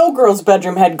 no girl's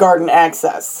bedroom had garden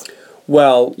access.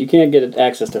 Well, You can't get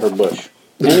access to her bush.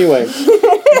 Anyway, so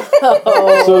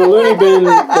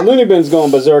the loony bin's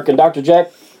going berserk, and Dr. Jack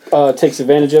takes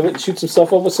advantage of it and shoots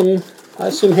himself up with some, I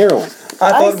assume, heroin.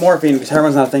 I thought morphine, because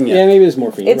heroin's not a thing yet. Yeah, maybe it's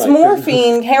morphine. It's right.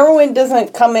 morphine. Heroin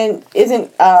isn't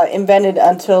invented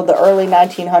until the early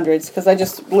 1900s, because I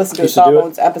just listened to a Used to do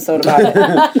Sawbones episode about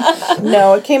it.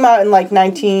 No, it came out in like I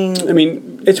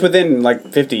mean, it's within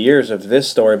like 50 years of this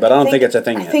story, but I don't think it's a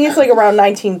thing I yet. think it's like around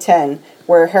 1910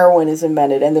 where heroin is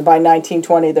invented, and then by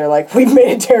 1920 they're like, we've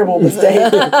made a terrible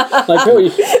mistake. Like, oh,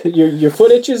 your foot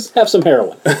itches? Have some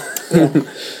heroin.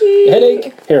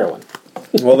 Headache? Heroin.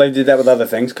 Well, they did that with other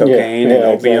things, cocaine Yeah, and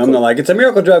opium. exactly. They're like, it's a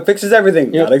miracle drug, fixes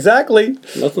everything. Yep. Not exactly.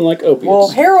 Nothing like opiates. Well,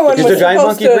 heroin Just was a giant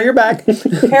supposed monkey for your back.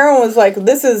 Heroin was like,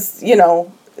 this is,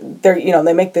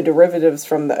 they make the derivatives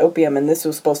from the opium, and this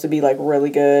was supposed to be like really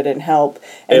good and help.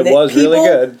 And It was really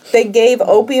good. They gave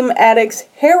opium addicts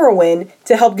heroin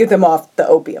to help get them off the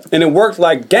opium. And it worked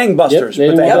like gangbusters, Yep, they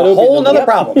but they didn't have a want that whole opium. nother Yep.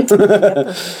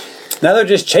 problem. Now they're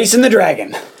just chasing the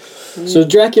dragon. So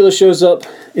Dracula shows up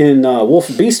in wolf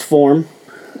beast form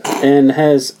and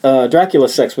has Dracula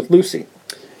sex with Lucy.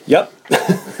 Yep.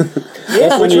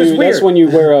 That's when which was weird. That's when you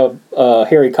wear a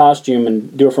hairy costume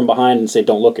and do it from behind and say,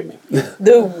 "Don't look at me."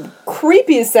 The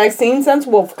creepiest sex scene since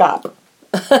Wolf Cop.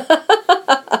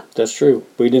 That's true.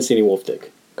 But we didn't see any wolf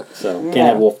dick, so can't Yeah.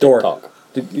 have wolf dick Dork. talk.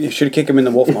 You should have kicked him in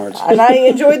the wolf mards. And I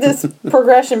enjoyed this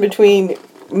progression between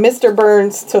Mr.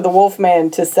 Burns to the Wolfman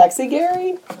to Sexy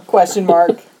Gary? Question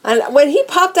mark. And when he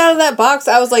popped out of that box,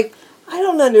 I was like, I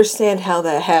don't understand how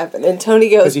that happened. And Tony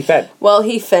goes, 'Cause he fed. Well,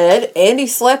 he fed, and he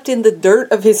slept in the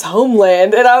dirt of his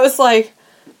homeland. And I was like...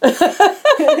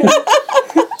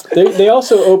 They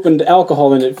also opened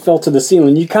alcohol and it fell to the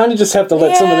ceiling. You kind of just have to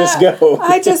let some of this go.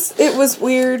 It was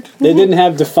weird. They didn't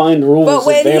have defined rules But of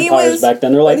when he vampires was back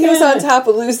then. They're like, when he was "Eh." on top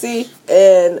of Lucy,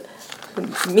 and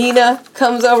Mina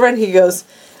comes over, and he looks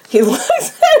at her, and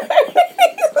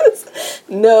he goes,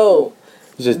 "No,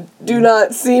 He's just, do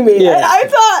not see me." Yeah. And I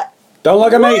thought, don't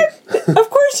look at me. of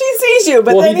course she sees you,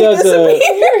 but Well, then he he does,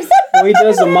 disappears. Well, he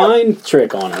does a mind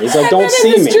trick on her. He's like, "Don't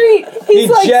see in the me." street, He he's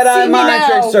like, Jedi "See me mind now."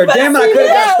 tricks her. But Damn it, I see could have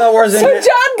me got now. Star Wars in So there.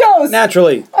 John goes,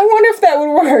 Naturally. I wonder if that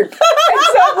would work. I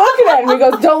start looking at him. He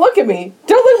goes, don't look at me.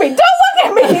 Don't look at me. Don't look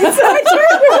at me. So I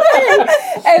turned away.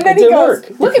 And then It he didn't goes,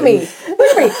 work. look at me.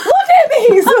 Look at me. Look at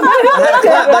me. So then I I had to looked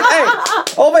clap at him. like,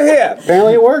 hey, over here.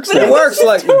 Apparently, it works. It then. works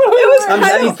like. It was I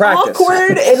kind need of practice.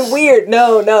 awkward and weird.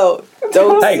 No,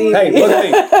 don't Hey, see hey, me. look at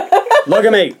me. Look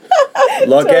at me.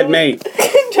 Look at me.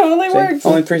 It totally works.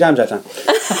 Only 3 times that time.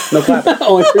 No clapping.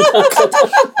 Only 3 times.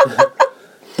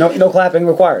 No clapping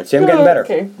required. See, I'm getting better.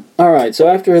 Okay. All right, so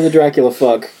after the Dracula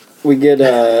fuck, we get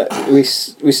we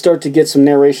start to get some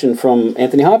narration from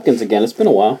Anthony Hopkins again. It's been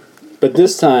a while, but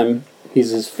this time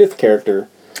he's his 5th character,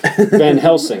 Van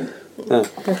Helsing.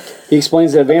 He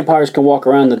explains that vampires can walk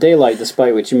around in the daylight,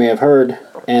 despite what you may have heard,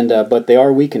 and but they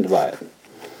are weakened by it.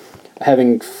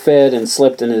 Having fed and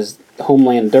slept in his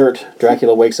homeland dirt,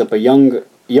 Dracula wakes up a younger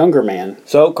man.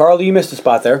 So, Carl, you missed a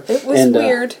spot there. It was And,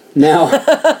 weird. Now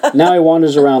he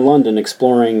wanders around London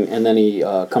exploring, and then he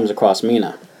comes across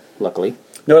Mina, luckily. You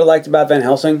know what I liked about Van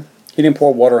Helsing? He didn't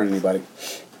pour water on anybody.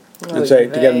 And say,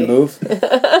 to get him to move.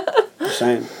 Just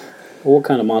saying. Well, what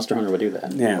kind of monster hunter would do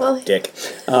that? Yeah, Well, dick.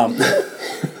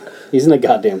 He's in the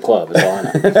goddamn club, is all I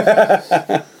know.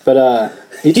 But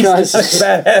he tries.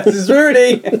 Badass is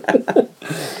Rudy.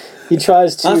 He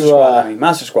tries to. Monster Squad, I mean.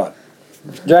 Monster Squad.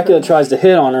 Dracula tries to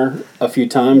hit on her a few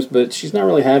times, but she's not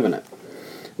really having it.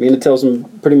 Mina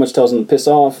pretty much tells him to piss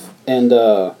off, and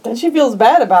Then she feels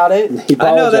bad about it. he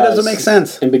I know, that doesn't apologizes make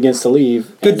sense. and begins to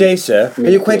leave. Good and day, sir. Are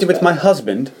Mina you acquainted feels with my bad.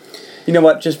 husband? You know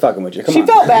what? Just fucking with you. Come She on.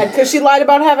 felt bad because she lied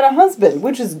about having a husband,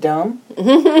 which is dumb.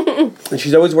 And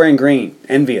she's always wearing green.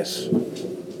 Envious.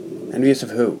 Envious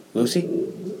of who? Lucy?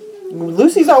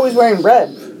 Lucy's always wearing red.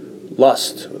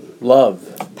 Lust.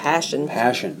 Love. Passion.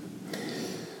 Passion.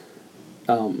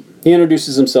 He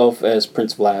introduces himself as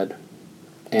Prince Vlad,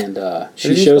 and she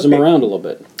Is he shows him supposed to be- around a little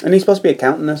bit. And he's supposed to be a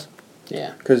count in this?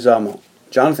 Yeah. Because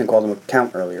Jonathan called him a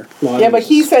count earlier. Well, Yeah, but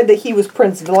he said that he was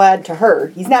Prince Vlad to her.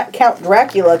 He's not Count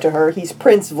Dracula to her. He's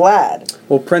Prince Vlad.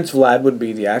 Well, Prince Vlad would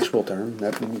be the actual term.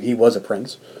 He was a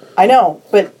prince. I know,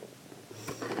 but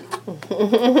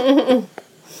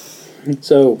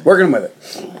So working with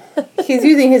it. he's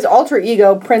using his alter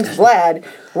ego, Prince Vlad,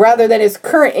 rather than his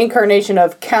current incarnation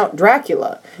of Count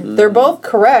Dracula. They're both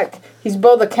correct. He's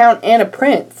both a count and a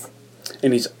prince.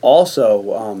 And he's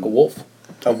also a wolf.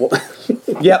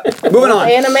 Yep. Moving on.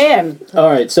 And a man. All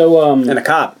right, so And a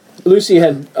cop. Lucy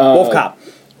had Wolf cop.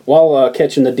 while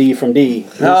catching the D from D.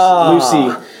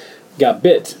 Lucy got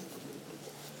bit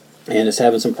and is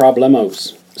having some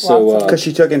problemos. So Because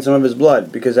she took in some of his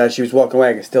blood. Because as she was walking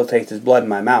away, I could still taste his blood in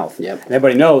my mouth. Yep. And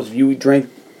everybody knows if you drink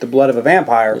the blood of a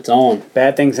vampire, it's on.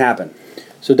 bad things happen.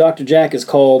 So Dr. Jack is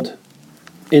called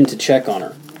in to check on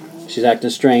her. She's acting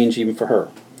strange even for her.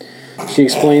 She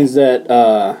explains that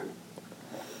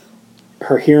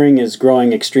her hearing is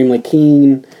growing extremely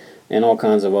keen and all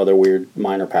kinds of other weird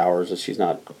minor powers that she's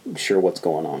not sure what's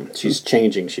going on. She's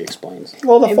changing, she explains.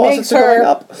 Well, the It faucets makes are going her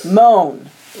up. moan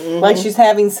like she's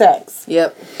having sex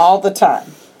Yep. all the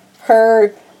time.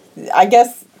 I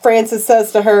guess Francis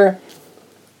says to her,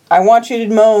 I want you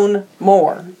to moan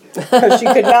more. Because she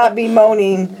could not be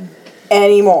moaning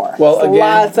anymore. Well, So again,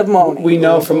 lots of moaning. we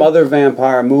know from other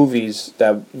vampire movies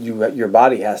that your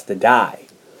body has to die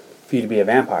for you to be a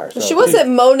vampire. So She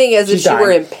wasn't moaning as if She's she were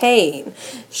dying. in pain.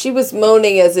 She was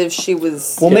moaning as if she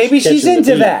was. Well, maybe she's catching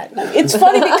the into beat. that. It's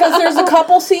funny because there's a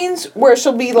couple scenes where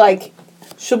she'll be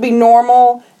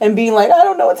normal and being like, I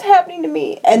don't know what's happening to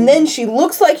me. And then she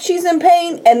looks like she's in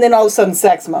pain, and then all of a sudden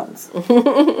sex moans.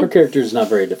 Her character is not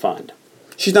very defined.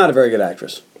 She's not a very good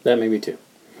actress. That may be too.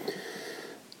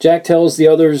 Jack tells the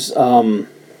others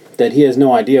that he has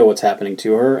no idea what's happening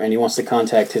to her, and he wants to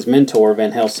contact his mentor,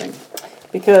 Van Helsing.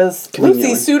 Because Conveniently.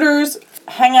 Lucy's suitors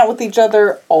hang out with each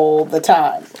other all the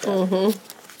time.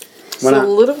 It's a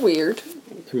little weird.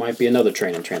 There might be another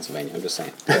train in Transylvania, I'm just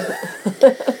saying.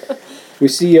 We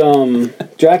see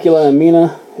Dracula and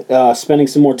Mina spending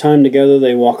some more time together.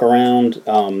 They walk around.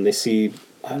 They see,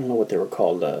 I don't know what they were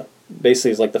called.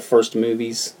 Basically, it's like the first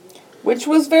movies. Which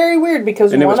was very weird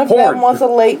because And it one was of them porn. was a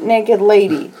late naked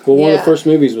lady. Well, one of Yeah. the first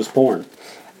movies was porn.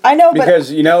 I know, but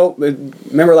Because,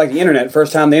 remember like the internet,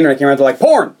 first time the internet came around, they're like,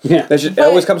 porn! Yeah. It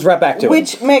always comes right back to it.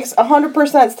 which makes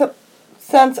 100%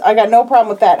 sense. I got no problem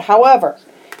with that. However,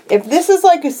 if this is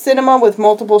like a cinema with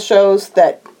multiple shows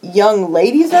that young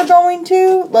ladies are going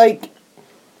to, like,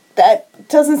 that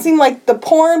doesn't seem like the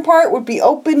porn part would be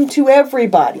open to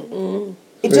everybody.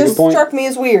 It Very just good point. struck me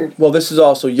as weird. Well, this is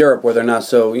also Europe where they're not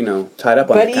so, tied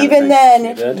up on But that kind even of thing.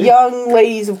 then, See that, dude? young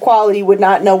ladies of quality would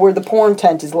not know where the porn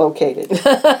tent is located.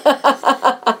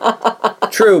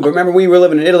 True, but remember we were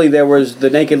living in Italy, there was the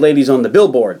naked ladies on the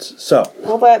billboards, so.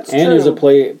 Well, that's And true. there's a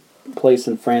place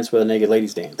in France where the naked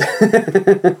ladies dance.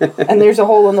 And there's a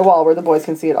hole in the wall where the boys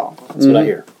can see it all. That's what I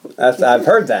hear. I've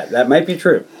heard that. That might be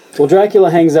true. Well, Dracula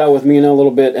hangs out with Mina a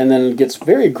little bit and then gets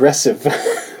very aggressive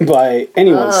by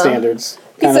anyone's standards.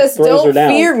 He Kinda says, throws her "Don't down.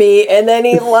 fear me," and then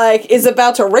he is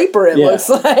about to rape her. It Yeah. looks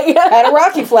like. Had a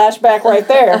Rocky flashback right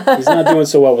there. He's not doing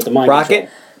so well with the mind Rocket?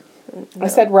 control. I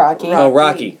said Rocky. Oh,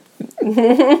 Rocky.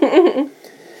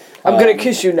 I'm gonna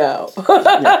kiss you now. You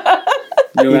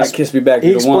don't gotta kiss me back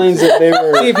He if you want. explains that they See,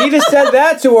 were... if he'd have said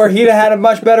that to her, he'd have had a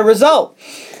much better result.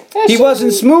 He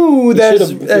wasn't smooth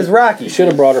as Rocky. You should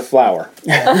have brought her flour.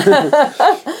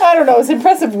 I don't know. His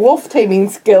impressive wolf taming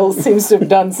skills seems to have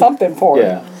done something for him.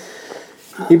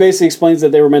 Yeah. He basically explains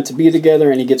that they were meant to be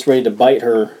together, and he gets ready to bite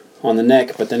her on the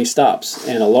neck, but then he stops.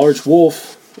 And a large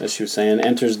wolf, as she was saying,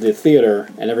 enters the theater,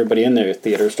 and everybody in the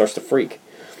theater starts to freak.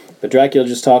 But Dracula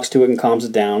just talks to it and calms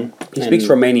it down. He speaks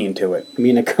Romanian to it.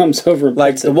 Mina comes over and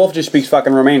Like, pets the it. wolf just speaks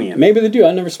fucking Romanian. Maybe they do.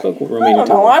 I never spoke I Romanian don't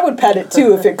to know. her. I would pet it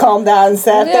too if it calmed down and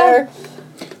sat Yeah. there.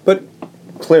 But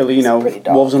clearly, pretty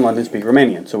dog. wolves in London speak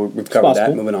Romanian, so we've covered that.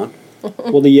 possible. Moving on.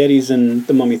 Well, the Yetis and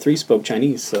the Mummy 3 spoke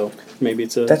Chinese, so maybe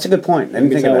it's a... That's a good point. I didn't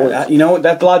Maybe think it's of how it that. works. You know what?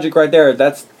 That logic right there,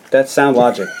 that's sound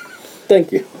logic.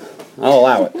 Thank you. I'll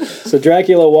allow it. So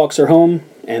Dracula walks her home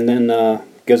and then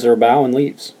gives her a bow and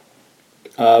leaves.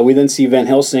 We then see Van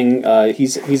Helsing.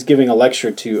 He's giving a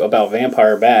lecture about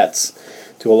vampire bats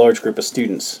to a large group of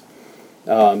students.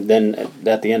 Then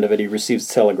at the end of it, he receives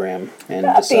a telegram and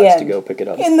At the decides to end. go pick it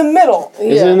up. In the middle.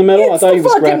 Is it in the middle? I It's thought the he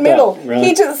was fucking scrapped middle. out.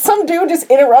 Really? Some dude just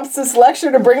interrupts this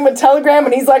lecture to bring him a telegram,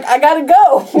 and he's like, "I gotta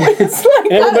go." It's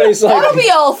like, Everybody's That'll like,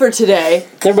 be all for today.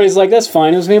 that's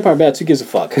fine. It was vampire bats. Who gives a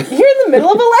fuck? you're in the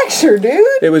middle of a lecture, dude.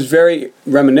 It was very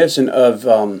reminiscent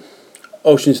of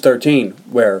Ocean's 13,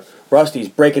 where Rusty's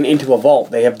breaking into a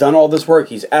vault. They have done all this work.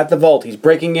 He's at the vault. He's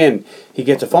breaking in. He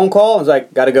gets a phone call and is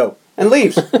like, gotta go. and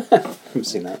leaves. Haven't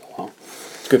seen that in a while.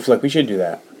 It's a good flick. We should do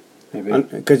that. Maybe.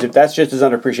 Because if that's just as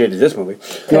underappreciated as this movie.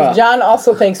 Because John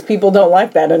also thinks people don't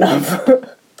like that enough.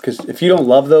 Because if you don't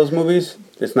love those movies,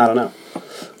 it's not enough.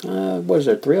 What is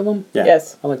there, 3 of them? Yeah.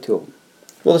 Yes. I like 2 of them.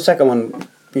 Well, the second one,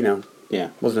 Yeah.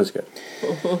 wasn't as good.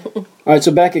 Alright,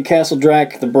 so back at Castle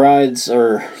Drac, the brides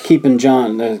are keeping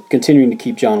John, continuing to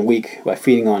keep John weak by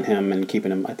feeding on him and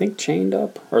keeping him, I think, chained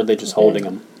up? Or are they just holding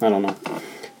him? I don't know.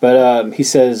 But he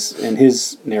says in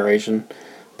his narration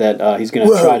that he's going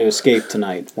to try to escape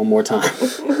tonight one more time.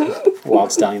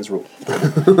 Wild Stallions rule.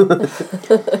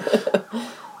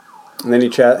 And then he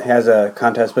has a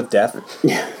contest with death.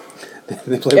 Yeah.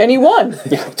 And he won.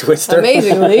 Twister.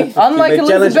 Amazingly. Unlike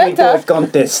Elizabeth.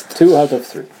 Contest. 2 out of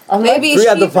 3. Maybe 3 she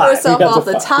out of threw 5. herself 3 out off of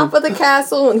the 5. top of the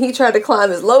castle and he tried to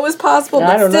climb as low as possible, I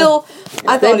but don't know. still,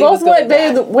 I They thought he was both going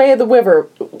went to way of the river.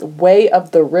 Way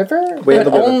of the river? Way of but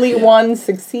the river, only yeah. one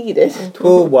succeeded.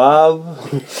 Oh, wow.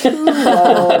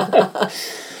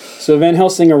 So Van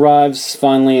Helsing arrives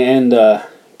finally and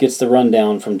gets the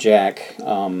rundown from Jack,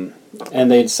 and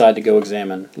they decide to go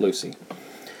examine Lucy.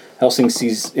 Helsing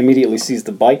immediately sees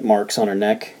the bite marks on her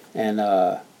neck and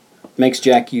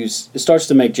starts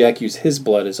to make Jack use his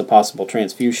blood as a possible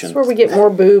transfusion. That's where we get more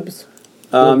boobs.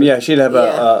 Yeah, she'd have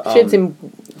She had some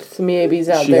babies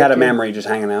out she there. had a too. memory just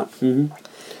hanging out.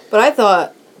 But I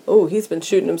thought, oh, he's been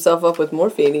shooting himself up with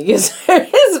morphine. He gives her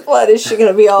his blood. Is she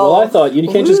going to be all... Well, I thought you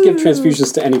can't just give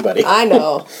transfusions to anybody. I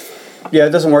know. Yeah,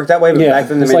 it doesn't work that way, but back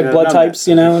then they it's may like not blood have known types,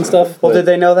 and stuff. that. Well, did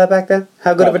they know that back then?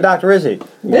 How good of a doctor is he?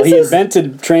 Well, This he is-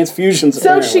 invented transfusions.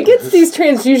 So she gets these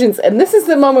transfusions, and this is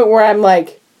the moment where I'm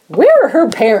like, where are her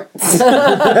parents?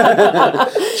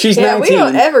 She's Yeah, 19. we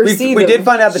don't ever see We them. did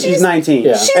find out that she's 19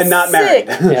 Yeah. and not married.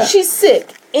 Yeah. She's sick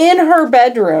in her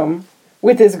bedroom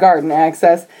with his garden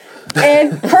access.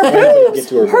 And her boobs,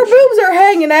 to her her boobs are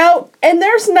hanging out, and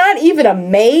there's not even a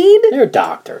maid. They're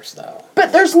doctors, though.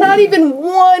 But there's not even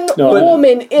one No,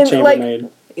 woman in like chambermaid.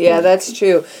 Yeah, that's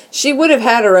true. She would have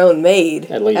had her own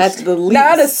maid. At least. At the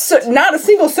least. not a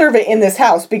single servant in this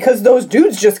house because those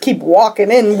dudes just keep walking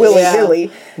in willy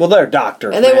nilly Well, they're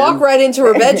doctors. And they man. walk right into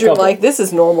her bedroom like, this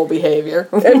is normal behavior.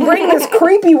 and bring this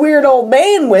creepy weird old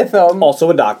man with them. Also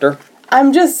a doctor.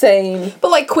 I'm just saying.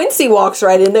 But like Quincy walks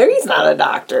right in there. He's not a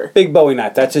doctor. Big Bowie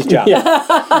knife. That's his job.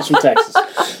 He's from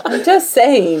Texas. I'm just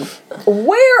saying.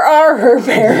 Where are her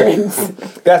parents?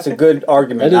 That's a good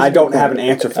argument. That is I a don't good have an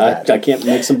answer for that. I can't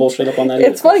make some bullshit up on that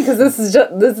It's funny because this is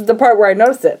the part where I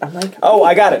noticed it. I'm like, Oh,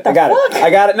 I got it. I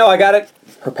got it. No, I got it.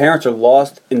 Her parents are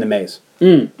lost in the maze.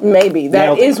 maybe that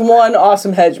Nailed it. is one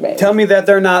awesome hedge maze. Tell me that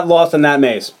they're not lost in that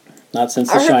maze. Not since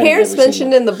The Are her Shining parents have we seen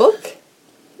mentioned them. in the book?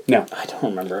 No. I don't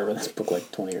remember. I read this book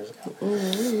like 20 years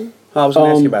ago. I was going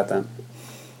to ask you about that.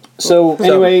 So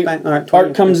anyway, fine. All right, 20 Art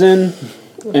years. comes in,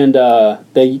 and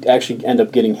they actually end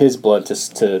up getting his blood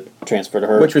to transfer to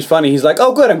her. Which was funny. He's like,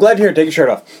 oh, good. I'm glad you're here. Take your shirt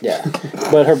off. Yeah,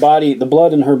 but her body, the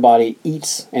blood in her body,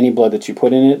 eats any blood that you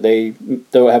put in it. They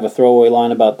have a throwaway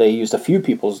line about they used a few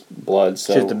people's blood,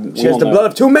 so She has the blood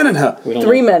of 2 men in her. We don't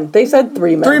 3 know. men. They said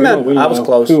 3 men. 3 men. We don't I was know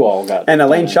close. Who all got? And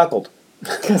Elaine chuckled.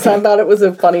 Because I thought it was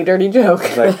a funny, dirty joke.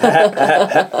 Like,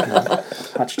 Cha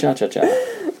cha cha.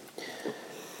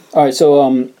 All right,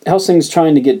 so Helsing's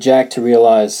trying to get Jack to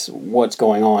realize what's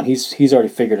going on. He's already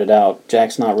figured it out.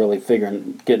 Jack's not really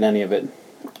getting any of it.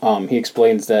 He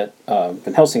explains that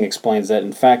Van Helsing explains that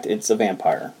in fact it's a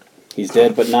vampire. He's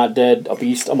dead, but not dead. A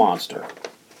beast, a monster.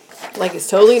 Like, it's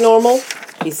totally normal.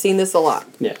 He's seen this a lot.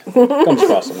 Yeah, comes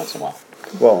across him once in a while.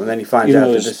 well, and then he finds Even out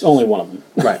though that there's this only one of them.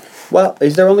 Right. Well,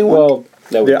 is there only one?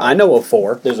 Well, I know of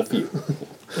 4. there's a few.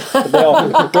 But they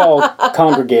all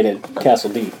congregated Castle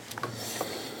D.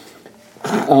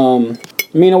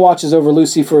 Mina watches over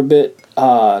Lucy for a bit,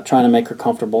 trying to make her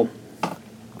comfortable.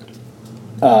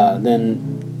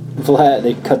 Then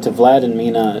they cut to Vlad and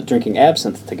Mina drinking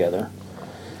absinthe together.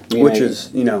 Mina, Which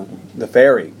is, the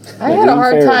fairy. I had a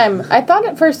hard Fairy. time. I thought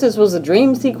at first this was a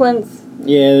dream sequence,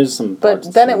 yeah, there's some. parts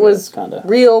but then it was kind of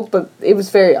real, but it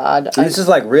was very odd. And this is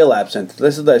like real absinthe.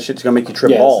 This is that shit's going to make you trip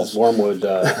This balls. is wormwood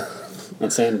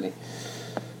insanity.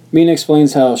 Mina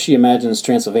explains how she imagines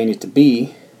Transylvania to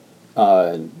be.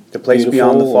 The place Beautiful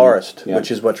beyond the and- forest, yeah.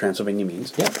 which is what Transylvania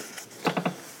means. Yep.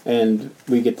 And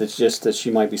we get the gist that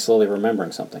she might be slowly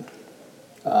remembering something.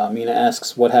 Mina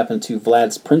asks what happened to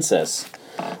Vlad's princess.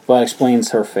 Vlad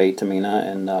explains her fate to Mina,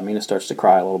 and Mina starts to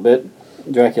cry a little bit.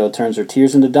 Dracula turns her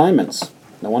tears into diamonds.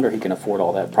 No wonder he can afford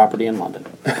all that property in London.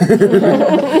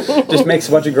 Just makes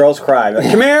a bunch of girls cry.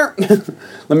 Like, come here!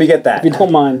 Let me get that. If you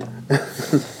don't mind.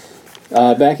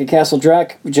 Back at Castle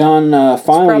Drac, John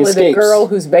finally Probably escapes. the girl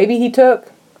whose baby he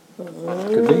took.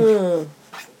 Could be.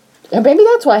 And maybe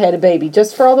that's why I had a baby,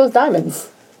 just for all those diamonds.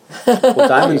 Well,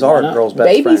 diamonds are a girl's best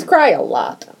Babies friend. cry a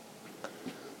lot.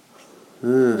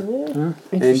 And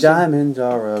diamonds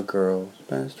are a girl's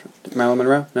best friend. Marilyn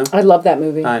Monroe? No? I love that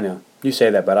movie. I know. You say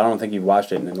that, but I don't think you've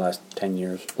watched it in the last 10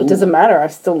 years. It doesn't matter. I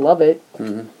still love it.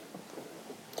 Mm-hmm.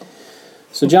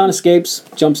 So John escapes,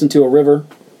 jumps into a river,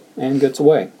 and gets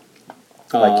away.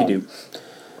 Like you do.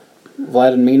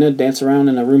 Vlad and Mina dance around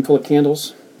in a room full of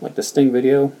candles, like the Sting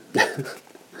video.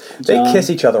 They kiss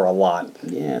each other a lot.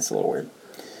 Yeah, it's a little weird.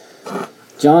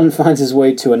 John finds his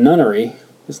way to a nunnery.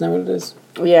 Isn't that what it is?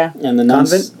 Yeah. And the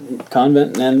nuns...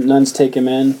 Convent. And nuns take him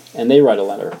in, and they write a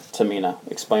letter to Mina,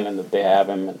 explaining that they have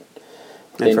him.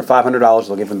 And for $500,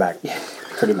 they'll give him back. Yeah,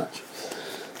 pretty much.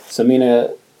 So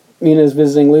Mina's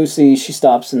visiting Lucy. She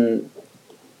stops and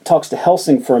talks to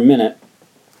Helsing for a minute,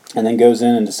 and then goes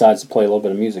in and decides to play a little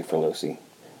bit of music for Lucy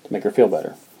to make her feel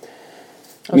better.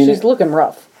 Oh, she's looking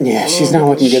rough. Yeah, she's not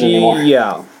looking good anymore.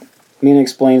 Yeah. Mina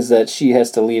explains that she has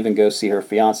to leave and go see her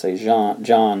fiancé,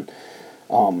 John.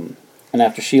 And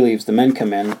after she leaves, the men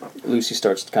come in. Lucy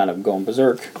starts kind of going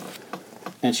berserk,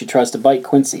 and she tries to bite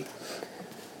Quincy.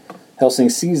 Helsing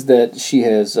sees that she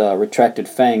has retracted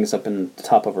fangs up in the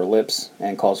top of her lips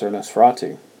and calls her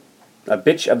Nosferatu. A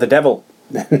bitch of the devil.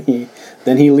 Then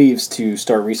he leaves to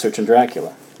start researching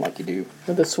Dracula, like you do.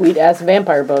 With a sweet-ass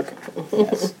vampire book.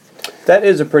 Yes. That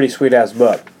is a pretty sweet-ass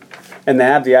book. And they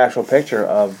have the actual picture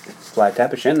of Vlad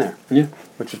Tepes in there. Yeah.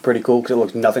 Which is pretty cool because it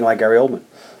looks nothing like Gary Oldman.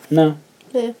 No.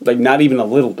 Yeah. Like, not even a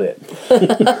little bit.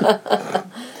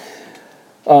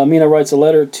 Mina writes a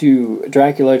letter to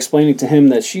Dracula explaining to him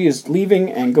that she is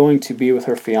leaving and going to be with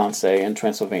her fiancé in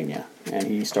Transylvania. And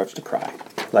he starts to cry.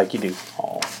 Like you do.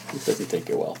 Oh, this doesn't take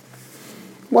it well.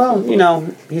 Well, you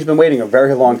know, he's been waiting a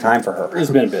very long time for her.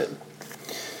 It's been a bit.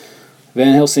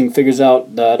 Van Helsing figures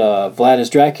out that Vlad is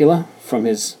Dracula from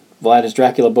his Vlad is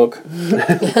Dracula book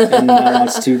and now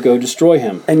wants to go destroy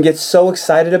him. And gets so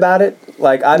excited about it.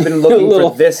 Like, I've been looking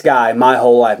for this guy my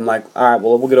whole life. I'm like, all right,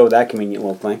 well, we'll get over that convenient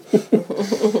little thing.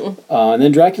 And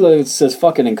then Dracula says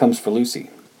fuck it and comes for Lucy.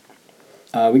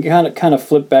 We kind of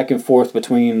flip back and forth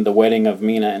between the wedding of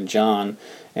Mina and John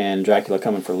and Dracula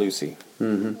coming for Lucy.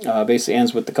 Mm-hmm. Basically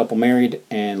ends with the couple married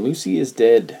and Lucy is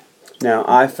dead. Now,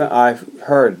 I've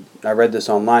read this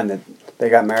online, that they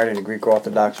got married in a Greek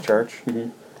Orthodox church,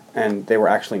 and they were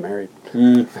actually married.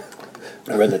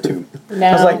 I read that too. No.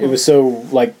 I was like, It was so,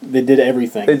 like, they did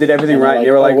everything. they did everything And right.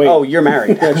 They were like, wait, oh, you're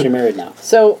married. You're actually married now.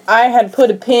 So I had put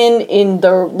a pin in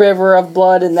the River of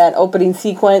Blood in that opening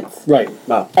sequence. Right.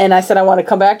 Wow. And I said I want to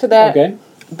come back to that. Okay.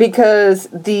 Because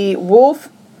the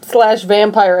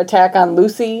wolf/vampire attack on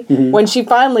Lucy, when she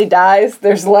finally dies,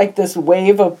 there's like this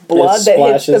wave of blood that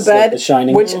hits the splashes, bed, like The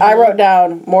Shining. which I wrote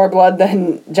down more blood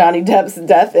than Johnny Depp's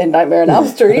death in Nightmare on Elm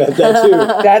Street. That too.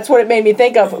 That's what it made me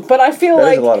think of. But I feel That is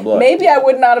like a lot of blood. maybe I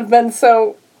would not have been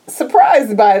so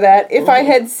surprised by that if I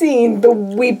had seen the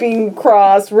Weeping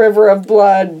Cross, River of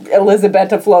Blood,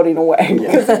 Elizabetta floating away.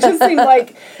 Because it just seemed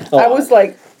like, I was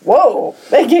like, whoa,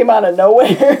 they came out of nowhere.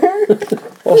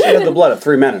 Well, she had the blood of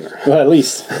 3 men in her. Well, at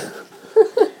least.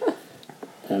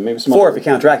 Maybe some 4 other, if you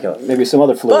count Dracula. maybe some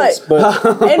other fluids. But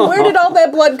And where did all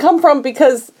that blood come from?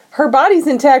 Because her body's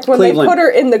intact when Cleveland. they put her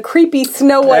in the creepy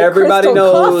Snow White crystal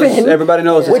coffin. Everybody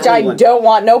knows. It's Which I Cleveland. don't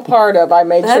want no part of. I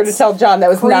made sure to That's tell John that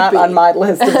was not creepy. on my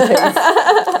list of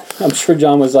things. I'm sure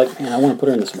John was like, man, I want to put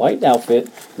her in this white outfit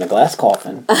in a glass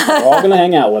coffin. We're all going to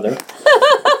hang out with her.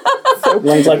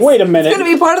 Elaine's like, wait a minute. It's going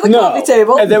to be part of the No. coffee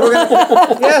table. And then we're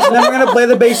gonna play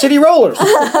the Bay City Rollers.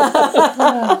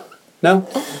 No,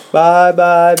 bye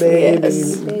bye baby.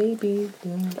 Yes. Baby,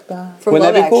 goodbye. From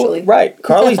Wouldn't Love that be cool? Actually. Right.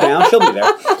 Carly's down. She'll be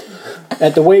there.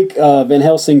 At the wake, Van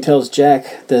Helsing tells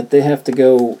Jack that they have to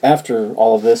go, after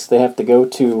all of this, they have to go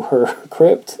to her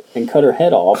crypt and cut her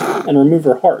head off and remove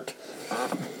her heart.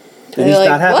 And he's like,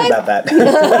 not happy "What?" about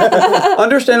that.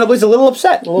 Understandably, he's a little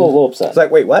upset. A little upset. It's like,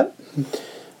 wait, what?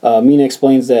 Mina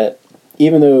explains that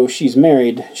even though she's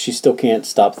married, she still can't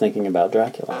stop thinking about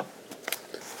Dracula.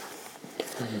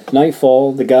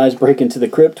 Nightfall, the guys break into the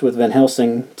crypt with Van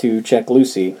Helsing to check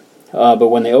Lucy. But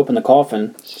when they open the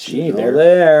coffin, she ain't They're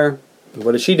there. there.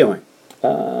 What is she doing?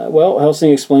 Well,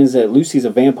 Helsing explains that Lucy's a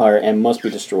vampire and must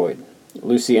be destroyed.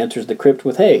 Lucy enters the crypt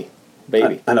with, hey,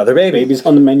 baby. Another baby. Baby's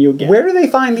on the menu again. Where do they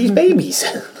find these babies?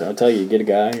 I'll tell you, get a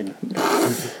guy. And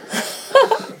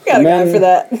Got a guy Men- for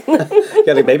that. You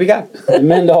got a baby guy? the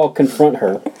men all confront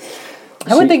her.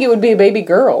 I would think it would be a baby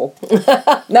girl.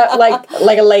 Not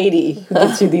like a lady who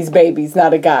gets you these babies,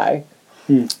 not a guy.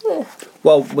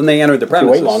 Well, when they entered the If you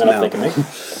premises. wait long enough, no. they can make it.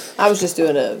 I was just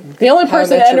doing a... The only How I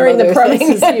person Met Your entering the Mother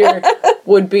premises thing. here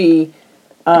would be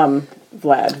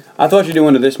Vlad. I thought you were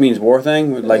doing a This Means War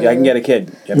thing. Like, I can get a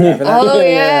kid. You have time for that? Oh,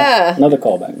 yeah. Another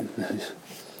callback.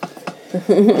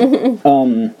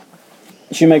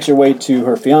 She makes her way to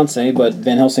her fiancé, but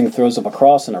Van Helsing throws up a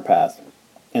cross in her path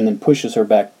and then pushes her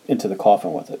back into the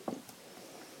coffin with it.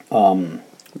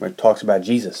 Where it talks about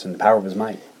Jesus and the power of his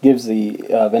might.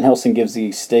 Van Helsing gives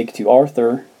the stake to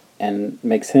Arthur and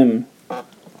makes him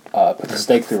put the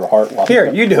stake through her heart. Here,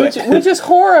 you do it. Which is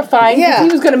horrifying because Yeah. he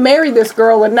was going to marry this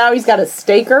girl and now he's got a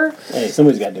staker. Hey,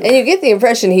 somebody's got to do And it. you get the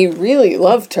impression he really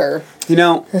loved her. You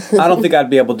know, I don't think I'd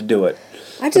be able to do it.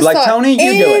 I just Like, thought Tony, you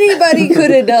do it. anybody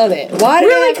could have done it. Why did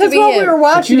Really? it have to Because be when him? we were But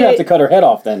watching you have it... to cut her head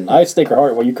off then. I stake her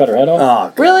heart while you cut her head off? Oh,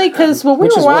 God. Really? Because when we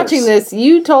Which were is watching worse? this,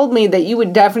 you told me that you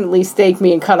would definitely stake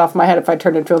me and cut off my head if I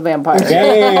turned into a vampire.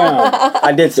 Damn!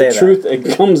 I did say The that. truth,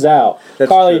 it comes out. That's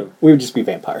Carly, true. we would just be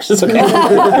vampires. It's okay.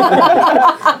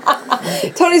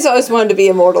 Tony's always wanted to be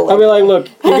immortal. I'll be like, look,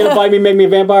 you're going to fight me, make me a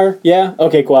vampire? Yeah?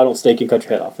 Okay, cool. I don't stake you and cut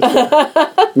your head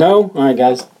off. No? All right,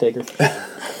 guys, take her.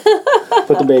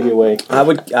 Put the baby away. I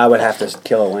would have to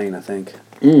kill Elaine, I think.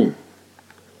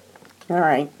 All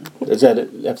right. Does that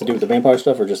have to do with the vampire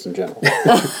stuff or just in general?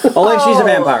 Only if she's a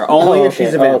vampire. Only if okay.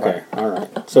 she's a vampire. Okay, all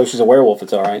right. So if she's a werewolf,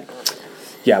 it's all right.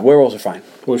 Yeah, werewolves are fine.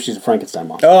 What if she's a Frankenstein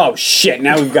monster? Oh, shit.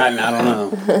 Now we've gotten, I don't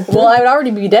know. Well, I would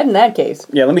already be dead in that case.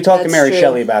 Yeah, let me talk to That's Mary true.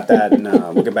 Shelley about that, and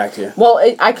we'll get back to you. Well,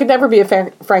 I could never be a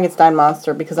Frankenstein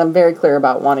monster because I'm very clear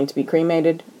about wanting to be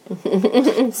cremated.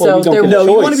 you So don't there get No, you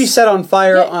choice. want to be set on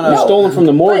fire Yeah, on no. a... Stolen from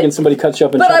the morgue But- and somebody cuts you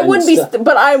up and But I and wouldn't be. stuff.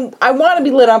 But I want to be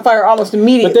lit on fire almost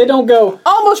immediately. But they don't go,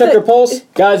 Almost check a- your pulse,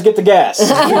 guys, get the gas. You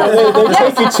know, they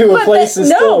take you to a But place that-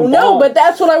 that's still no, but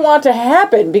that's what I want to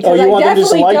happen because Oh, you I want them to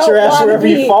just definitely light don't your ass wanna wherever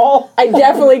be, you fall? I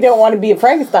definitely don't want to be a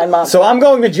Frankenstein monster. So I'm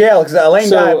going to jail because Elaine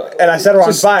So, died, and I set her on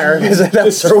just- fire because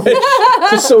that's her wish.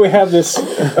 Just so we have this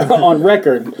on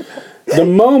record, the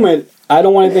moment, I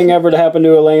don't want anything ever to happen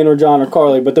to Elaine or John or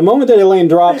Carly, but the moment that Elaine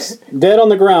drops dead on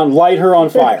the ground, light her on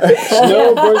fire.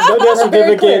 No death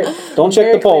Very clear. certificate, don't check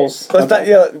Very the pulse. Let's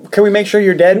not, can we make sure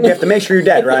you're dead? We have to make sure you're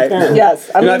dead, right? Yes,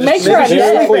 I You're not mean, make just sure I'm making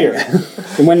Very dead. clear.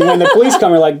 And when the police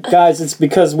come, they're like, guys, it's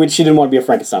because she didn't want to be a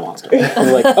Frankenstein monster. And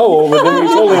we're like, oh, well, then we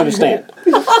totally understand.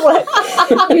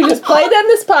 You just play them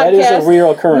this podcast. That is a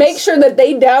real occurrence. Make sure that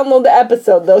they download the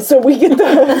episode though, so we get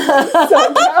the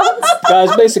sub counts.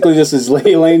 Guys, basically, this is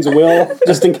Elaine's will,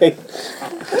 just in case.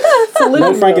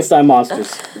 No Frankenstein monsters.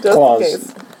 Just in Claws.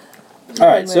 case. All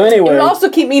right, so It anyway. would also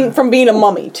keep me from being a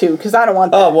mummy too, because I don't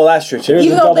want that. Oh, well, that's true, too. Here's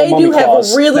Even a though double they mummy do have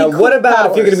claws. a really Now, cool what about if you're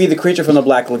powers. going to be the creature from the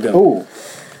Black Lagoon? Ooh.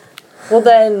 Well,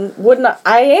 then wouldn't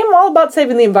I am all about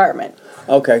saving the environment.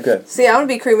 Okay, good. See, I want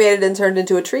to be cremated and turned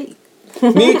into a tree.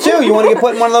 Me too. You want to get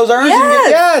put in one of those urns?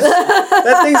 Yes!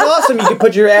 That thing's awesome. You can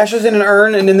put your ashes in an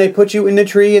urn, and then they put you in the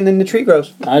tree, and then the tree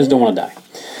grows. I just don't want to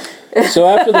die. So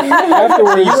afterwards,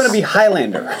 You want to be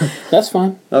Highlander. that's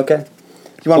fine. Okay.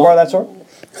 You want to borrow that sword?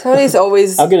 Tony's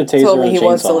always I'll get a taser told me and a he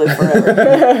wants to chainsaw. live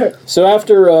forever. So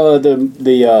after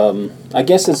I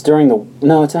guess it's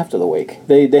it's after the wake.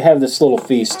 They have this little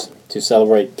feast to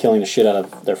celebrate killing the shit out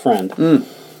of their friend.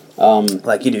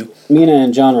 Like you do. Mina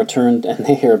and John returned, and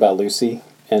they hear about Lucy.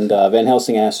 And Van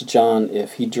Helsing asks John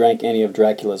if he drank any of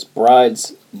Dracula's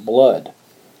bride's blood.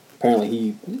 Apparently,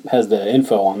 he has the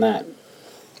info on that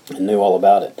and knew all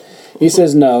about it. He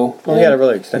says no. Well, he had a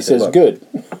really extensive He says book. good.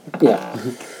 Yeah,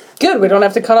 Good, we don't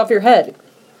have to cut off your head.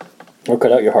 or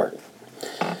cut out your heart.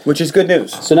 Which is good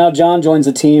news. So now John joins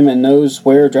the team and knows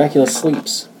where Dracula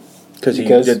sleeps. Because he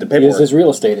Because did the he is paperwork. his real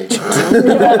estate agent.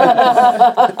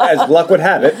 As luck would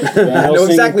have it. I know Helsing-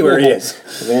 exactly where he is.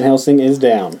 Van Helsing is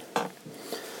down.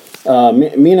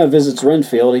 Mina visits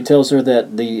Renfield. He tells her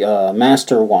that the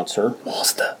master wants her.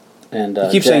 Master. And You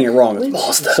keep saying it wrong. It's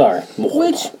master. Sorry.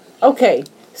 Which, okay,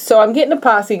 so I'm getting a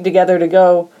posse together to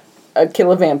go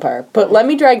kill a vampire. But let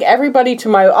me drag everybody to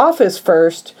my office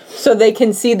first so they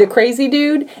can see the crazy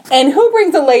dude. And who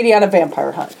brings a lady on a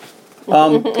vampire hunt?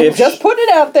 If Just put it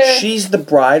out there. she's the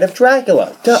bride of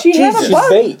Dracula. She has a She's bus-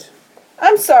 bait.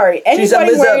 I'm sorry. She's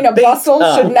Anybody wearing a bustle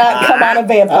should not come on a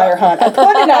vampire hunt. I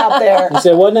put it out there. You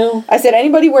said what now? I said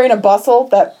anybody wearing a bustle,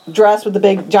 that dress with the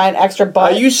big giant extra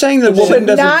butt, Are you saying the woman should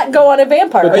doesn't... not go on a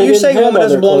vampire Are hunt. you didn't saying a have woman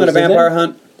doesn't other belong in a clothes, did vampire they?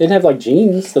 hunt? They didn't have like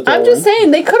jeans. That they I'm were just wearing?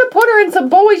 saying they could have put her in some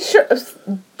boy pants.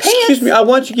 Excuse me, I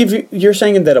want you to give you... You're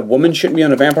saying that a woman shouldn't be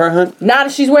on a vampire hunt? Not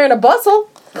if she's wearing a bustle.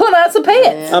 Put on some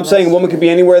pants. I'm saying a woman could be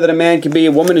anywhere that a man can be.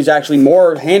 A woman is actually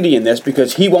more handy in this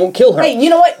because he won't kill her. Hey, you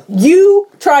know what? You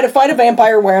try to fight a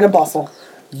vampire wearing a bustle.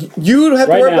 You have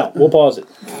to Right worry now, about... we'll pause it.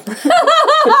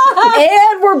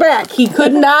 And we're back. He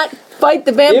could not fight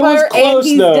the It was vampire and close,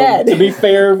 he's though, dead. to be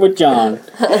fair with John.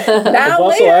 The Now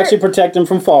bus will actually protect him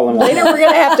from falling. later we're going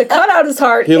to have to cut out his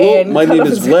heart. Hello, and my cut name out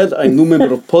is his- Vlad. I'm new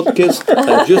member of podcast.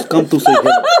 I just come to say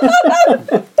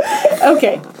hello.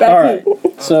 Okay, back All to right. you.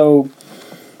 So,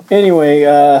 anyway,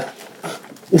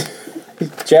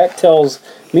 Jack tells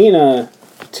Mina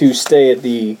to stay at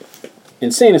the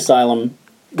insane asylum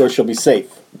where she'll be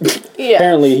safe. Yeah.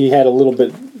 Apparently, he had a little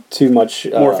bit too much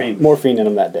Morphine in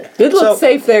him that day. Did look So-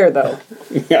 safe there, though.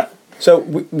 Yeah. So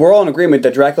we're all in agreement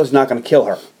that Dracula's not going to kill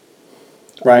her,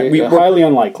 right? We're highly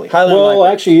unlikely. highly well,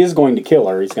 unlikely. actually, he is going to kill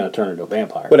her. He's going to turn her into a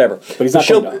vampire. Whatever. But he's not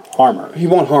She'll- going to harm her. He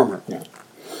won't harm her.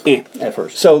 Yeah. At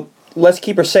first. So let's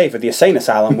keep her safe at the insane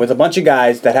asylum with a bunch of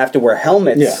guys that have to wear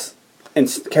helmets and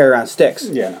carry around sticks.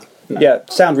 Yeah. No. Yeah,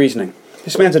 sound reasoning.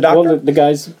 This man's a doctor. Well, the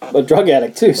guy's a drug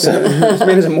addict, too. So. This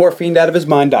man is a morphined out of his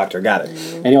mind doctor. Got it.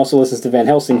 And he also listens to Van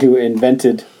Helsing, who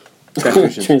invented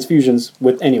transfusions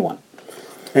with anyone.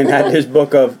 And had his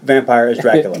book of vampire is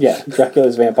Dracula. Yeah,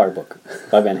 Dracula's Vampire Book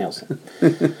by Van Helsing.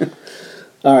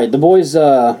 All right, the boys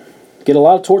get a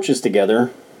lot of torches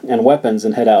together and weapons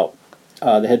and head out.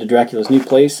 They head to Dracula's new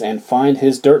place and find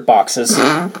his dirt boxes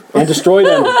and destroy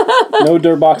them. No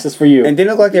dirt boxes for you. And didn't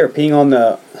it look like they were peeing on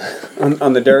the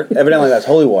on the dirt? Evidently, that's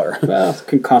holy water. Well,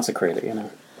 can consecrate it, you know.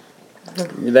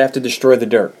 They have to destroy the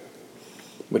dirt,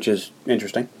 which is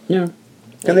interesting. Yeah.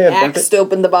 Can they have burnt Axed it?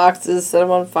 open the boxes, set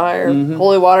them on fire. Mm-hmm.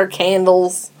 Holy water,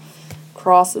 candles,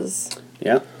 crosses.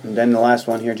 Yeah. And then the last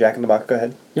one here, Jack in the Box. Go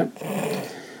ahead. Yep.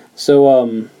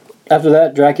 So, after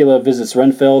that, Dracula visits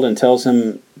Renfield and tells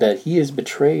him that he has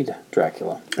betrayed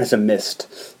Dracula. It's a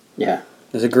mist. Yeah.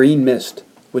 There's a green mist,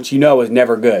 which you know is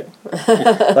never good.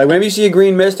 Like whenever you see a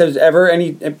green mist, has ever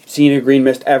seen a green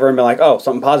mist ever and been like, oh,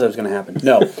 something positive is going to happen?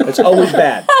 No, it's always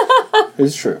bad.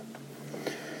 It's true.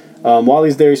 While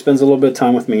he's there, he spends a little bit of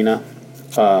time with Mina.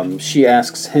 She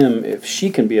asks him if she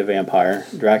can be a vampire.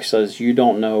 Drax says, you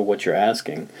don't know what you're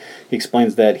asking. He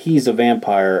explains that he's a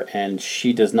vampire and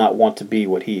she does not want to be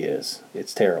what he is.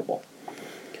 It's terrible.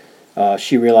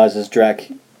 She realizes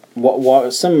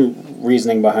some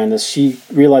reasoning behind this. She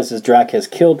realizes Drac has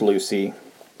killed Lucy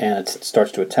and it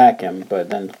starts to attack him, but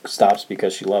then stops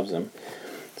because she loves him.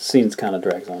 The scene's kind of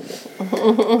drags on a bit.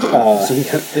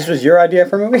 This was your idea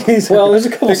for movies? Well, there's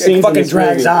a couple It scenes in fucking this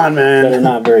drags movie on, man. that are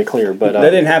not very clear, but That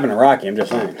didn't happen in Rocky, I'm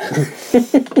just saying.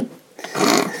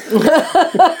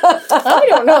 I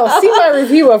don't know. See my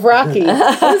review of Rocky.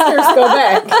 Listeners, go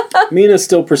back. Mina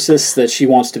still persists that she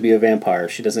wants to be a vampire.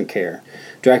 She doesn't care.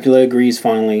 Dracula agrees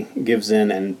finally, gives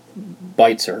in, and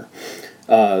bites her.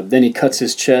 Then he cuts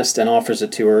his chest and offers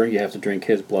it to her. You have to drink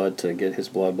his blood to get his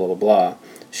blood, blah, blah, blah.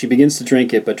 She begins to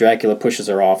drink it, but Dracula pushes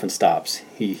her off and stops.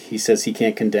 He says he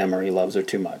can't condemn her. He loves her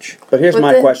too much. But here's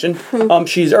my question.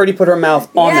 She's already put her mouth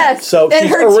on that, so and she's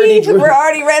her already teeth were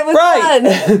already red with Right.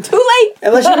 blood. Too late.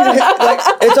 Unless you like,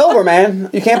 it's over, man.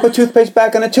 You can't put toothpaste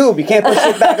back in a tube. You can't put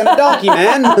shit back in a donkey,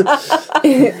 man.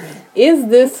 Is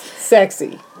this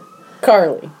sexy?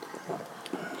 Carly.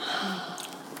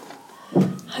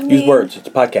 Use words. It's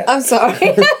a podcast. I'm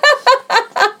sorry.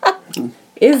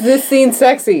 Is this scene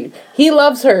sexy? He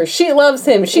loves her. She loves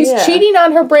him. She's Yeah. cheating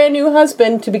on her brand new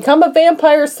husband to become a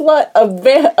vampire slut.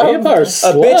 Vampire A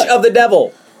slut. bitch of the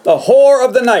devil. A whore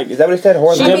of the night. Is that what he said?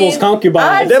 Whore of the She devil. Devil's concubine.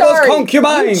 I'm Devil's sorry.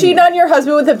 concubine. You cheat on your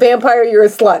husband with a vampire, you're a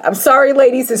slut. I'm sorry,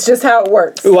 ladies. It's just how it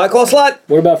works. Ooh, I call slut.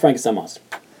 What about Frankenstein monster?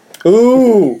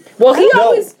 Ooh. Well, he No.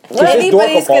 always. Just his Anybody's dork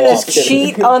will fall gonna off.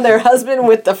 cheat on their husband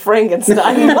with the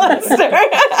Frankenstein monster.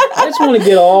 I just want to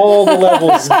get all the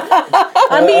levels.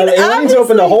 I mean, Elaine's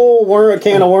opened a whole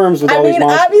can of worms with all these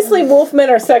monsters. obviously, wolfmen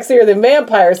are sexier than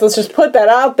vampires. Let's just put that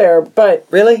out there. But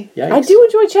Really? Yikes. I do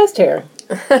enjoy chest hair.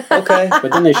 Okay.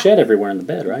 But then they shed everywhere in the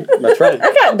bed, right? That's right.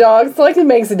 I got dogs. Like it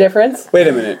makes a difference. Wait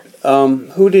a minute.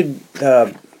 Who did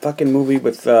fucking movie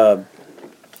with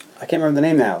I can't remember the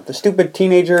name now. The stupid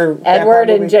teenager Edward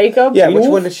vampire and movie? Jacob. Yeah, which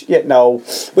one did she? Yeah, no.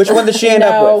 Which one did she end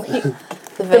up with?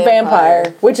 The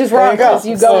vampire, which is wrong you go. because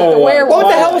you go with the Oh, yeah. werewolf. What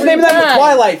the hell was the name of that? every time.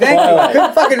 Twilight. Thank you. I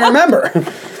couldn't fucking remember.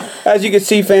 As you can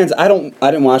see, fans, I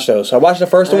didn't watch those. So I watched the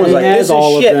first one. I was He like, this has is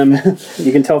all shit. of them.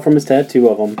 You can tell from his tattoo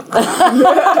of them.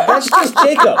 That's just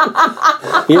Jacob.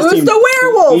 He is Who's team, the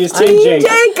werewolf? He is Team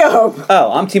Jacob.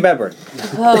 Oh, I'm Team Edward.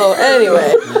 Oh,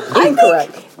 anyway.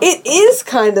 Incorrect. It is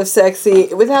kind of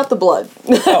sexy without the blood.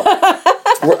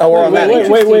 We're on that.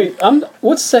 Wait.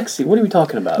 What's sexy? What are we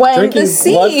talking about? When Drinking the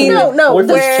scene- blood from your No,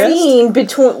 boyfriend's the chest? scene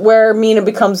between where Mina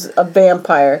becomes a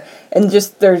vampire and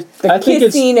just there's the I think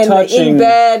it's kissing and the touching- in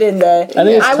bed and the. I think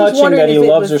it's was touching wondering that he if it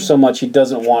loves her was- so much he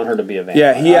doesn't want her to be a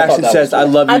vampire. Yeah, he I thought actually that says, was "I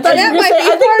cool. love you." I thought too." you were That gonna might say,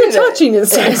 be I think part the of it. touching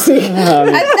is sexy. That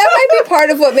might be part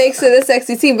of what makes it a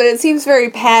sexy scene, but it seems very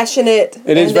passionate.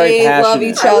 It is and very they love passionate.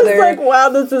 each I was other. like, wow,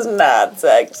 this is not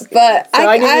sexy. but So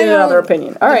I need another don't-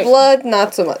 opinion. All the right. blood,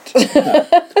 not so much.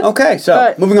 Okay, so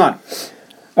But- moving on.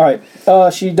 All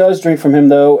right. She does drink from him,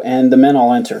 though, and the men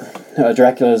all enter.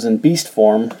 Dracula is in beast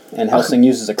form, and Helsing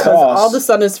uses a Because cross. all the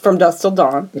sun is from dusk till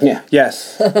dawn. Yeah.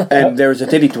 Yes, and there's a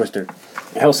titty twister.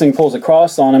 Helsing pulls a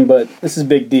cross on him, but this is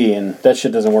Big D, and that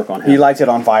shit doesn't work on him. He lights it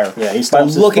on fire. Yeah, he by stomps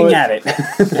his looking foot. at it.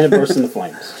 and it bursts into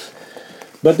flames.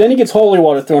 But then he gets holy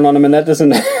water thrown on him, and that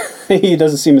doesn't... he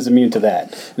doesn't seem as immune to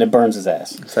that, and it burns his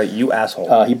ass. It's like, you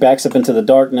asshole. He backs up into the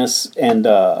darkness, and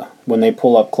when they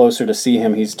pull up closer to see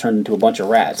him, he's turned into a bunch of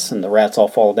rats, and the rats all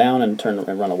fall down and turn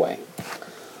and run away.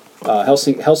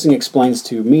 Helsing explains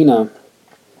to Mina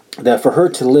that for her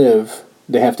to live,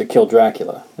 they have to kill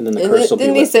Dracula, and then the curse will be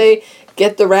Didn't he lifted. say,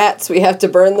 "Get the rats, we have to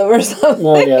burn them" or something?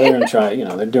 Well, yeah, they're gonna try. You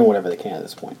know, they're doing whatever they can at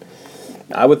this point.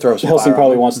 I would throw some Helsing fire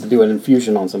probably on it. wants to do an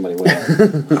infusion on somebody with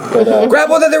it. But Grab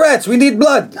one of the rats! We need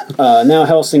blood! now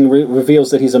Helsing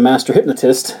reveals that he's a master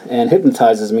hypnotist and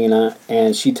hypnotizes Mina,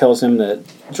 and she tells him that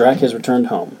Drac has returned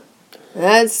home.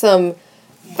 That's some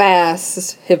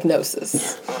fast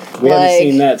hypnosis. We haven't Like,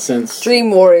 seen that since...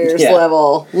 Dream Warriors Yeah.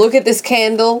 level. Look at this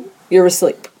candle, you're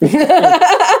asleep.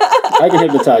 I can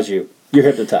hypnotize you. You're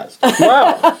hypnotized.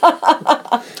 Wow!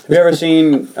 Have you ever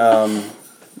seen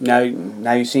Now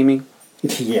You See Me?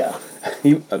 Yeah.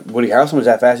 Woody Harrelson was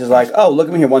that fast. He's like, oh, look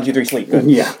at me here. 1, 2, 3, sleep. Good.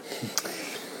 Yeah.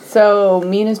 So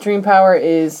Mina's dream power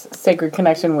is sacred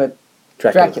connection with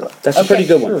Dracula. That's a pretty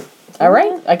good one. All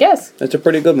right, I guess. That's a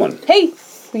pretty good one. Hey,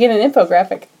 we get an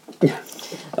infographic.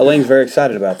 Elaine's very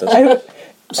excited about this.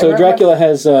 So Dracula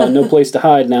has no place to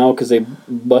hide now because they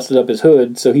busted up his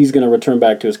hood, so he's going to return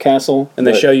back to his castle. And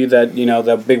they show you that,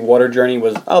 the big water journey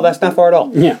was, oh, that's not far at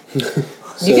all. Yeah.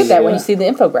 You get that when you see the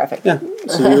infographic. Yeah.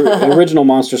 So the original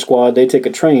Monster Squad, they take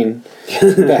a train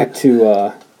back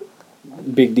to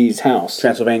Big D's house.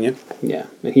 Transylvania. Yeah,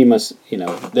 and he must,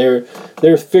 they're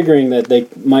figuring that they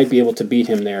might be able to beat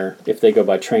him there if they go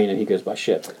by train and he goes by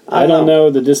ship. I don't know.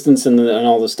 The distance and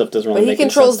all this stuff doesn't really But he make any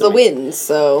controls sense to the me. winds,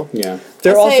 so... Yeah.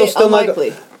 They're I also say still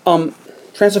unlikely.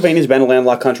 Transylvania's been a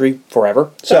landlocked country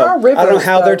forever. So There are rivers, I don't know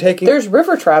how though. they're taking. There's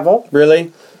river travel.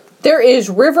 Really? There is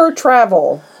river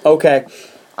travel. Okay.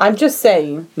 I'm just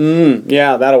saying.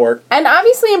 Yeah, that'll work. And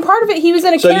obviously, in part of it, he was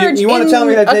in a So carriage. you want to tell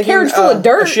me that a taking carriage full of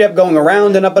dirt? a ship going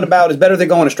around and up and about is better than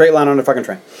going a straight line on a fucking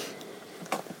train?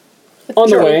 On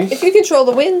the way, If you control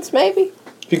the winds, maybe.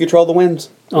 If you control the winds.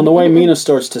 Mina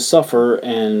starts to suffer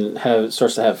and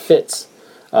starts to have fits.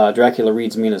 Dracula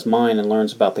reads Mina's mind and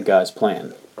learns about the guy's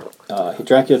plan.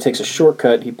 Dracula takes a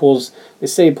shortcut. They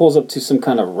say he pulls up to some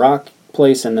kind of rock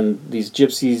place, and then these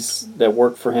gypsies that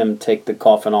work for him take the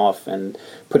coffin off and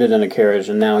put it in a carriage,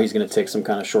 and now he's going to take some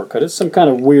kind of shortcut. It's some kind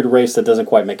of weird race that doesn't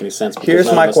quite make any sense.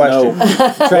 Here's my question.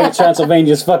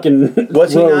 Transylvania's fucking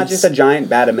Was he not roads. just a giant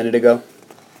bat a minute ago?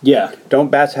 Yeah,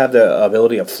 Don't bats have the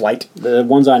ability of flight? the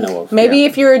ones I know of. Maybe yeah.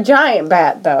 if you're a giant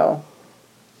bat, though.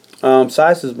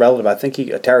 Size is relative. I think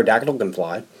a pterodactyl can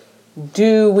fly.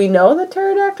 Do we know that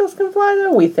pterodactyls can fly,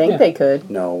 though? We think Yeah. they could.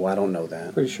 No, I don't know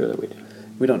that. Pretty sure that we do.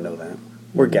 We don't know that.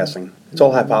 We're guessing. It's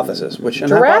all hypothesis, which an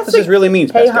Jurassic- hypothesis really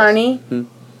means Hey, best guess. honey.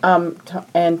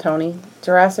 And Tony.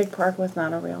 Jurassic Park was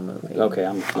not a real movie. Okay,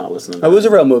 I'm not listening. It was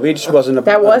a real movie. It just wasn't a...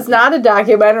 That was not a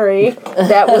documentary.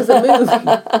 That was a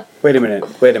movie. Wait a minute.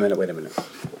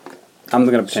 I'm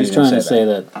going to pretend She's you didn't trying to say say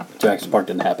that Jurassic Park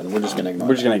didn't happen. We're just going to ignore that.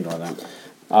 We're just that. going to ignore that.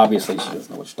 Obviously, she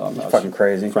doesn't know what she's talking about. Fucking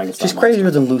crazy. Frankenstein She's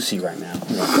crazier than Lucy right now.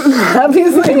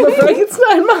 Obviously, the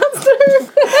Frankenstein monster.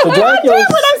 So Dracula's,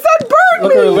 When I said burn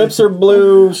look, her me. lips are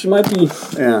blue. She might be...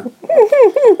 Yeah.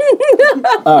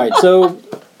 All right, so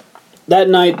that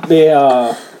night they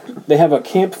have a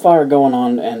campfire going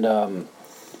on, and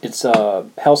it's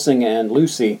Helsing and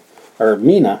Lucy, or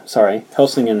Mina, sorry,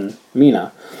 Helsing and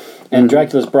Mina, and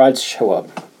Dracula's brides show up.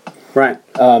 Right.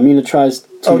 Mina tries to...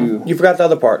 Oh, you forgot the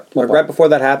other part. What Like part? right before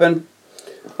that happened,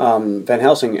 Van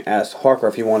Helsing asked Harker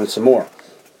if he wanted some more.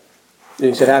 And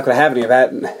he said, how could I have any?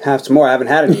 Have some more. I haven't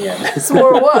had any yet. It's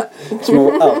more what? Some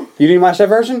more. Oh, you didn't watch that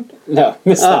version? No,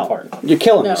 missed that Oh, part. you're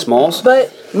killing No. me, Smalls.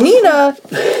 But Mina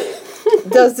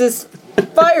does this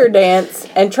fire dance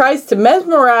and tries to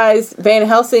mesmerize Van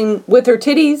Helsing with her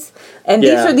titties. And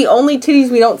these Yeah. are the only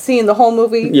titties we don't see in the whole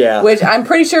movie. Yeah. Which I'm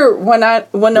pretty sure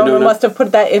Winona must have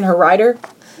put that in her rider.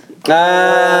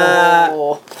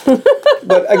 Oh.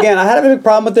 But again, I had a big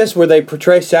problem with this where they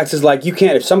portray sex as like, you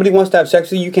can't, if somebody wants to have sex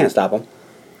with you, you can't stop them.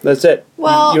 That's it.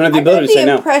 Well, you don't have the ability to say I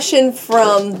got no. the impression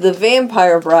from the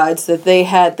Vampire Brides that they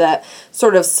had that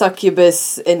sort of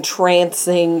succubus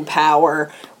entrancing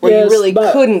power where you really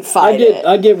but couldn't fight it.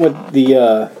 I get what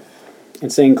the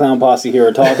Insane Clown Posse here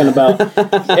are talking about.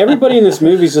 Everybody in this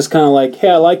movie is just kind of like, hey,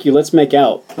 I like you, let's make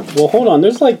out. Well, hold on,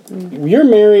 there's like, you're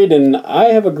married and I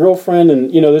have a girlfriend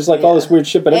and, there's like all this weird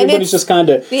shit, but everybody's just kind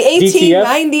of the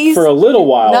 1890s for a little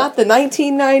while. Not the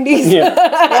 1990s. Yeah.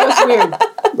 That was weird.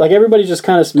 Like everybody just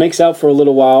kind of makes out for a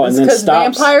little while and then Because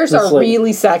stops. vampires It's are like,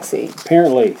 really sexy.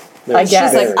 Apparently. I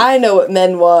guess. She's like, I know what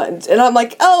men want. And I'm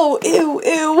like, oh, ew.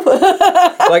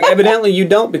 Like, evidently you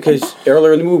don't, because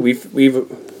earlier in the movie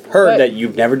we've heard that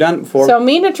you've never done it before. So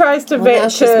Mina tries to, now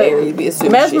she's married, we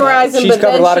assume mesmerize him, She's but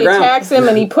covered then a lot of she ground. attacks him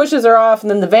and he pushes her off, and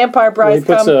then the vampire Well, brides he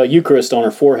puts come. a Eucharist on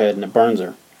her forehead and it burns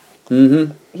her.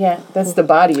 Mm-hmm. Yeah, that's the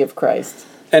body of Christ.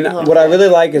 And what I really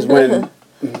like is when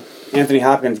Anthony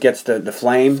Hopkins gets the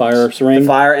flame, ring. the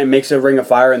fire, and makes a ring of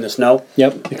fire in the snow.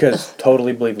 Yep. Because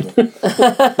totally believable.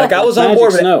 Like, I was on Magic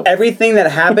board with snow. everything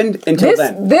that happened until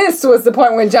then. This was the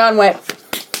point when John went,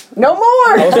 no more!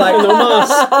 I was like, no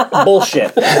mas.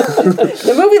 Bullshit.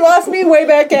 The movie lost me way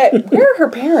back at, where are her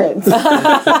parents?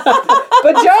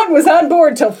 But John was on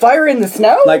board till fire in the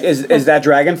snow? Like, is that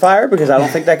dragon fire? Because I don't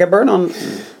think that could burn on.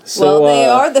 So, well, they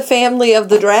are the family of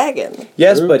the dragon.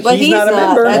 Yes, but But he's not a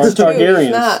member. That's Or true. Targaryens.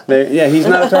 He's not. He's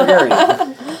not a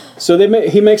Targaryen. So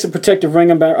he makes a protective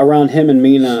ring around him and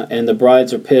Mina, and the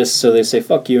brides are pissed, so they say,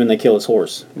 fuck you, and they kill his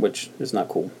horse, which is not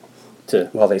cool.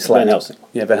 Well, they slept. Van Helsing.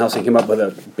 Yeah, Van Helsing came up with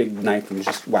a big knife and was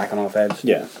just whacking off heads.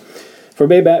 Yeah. For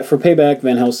payback,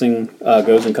 Van Helsing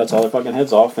goes and cuts all their fucking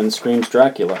heads off and screams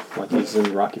Dracula, like he's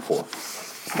in Rocky IV.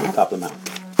 On top of the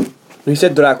mountain. He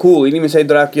said Dracula. He didn't even say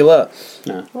Dracula.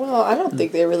 No. Well, I don't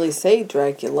think they really say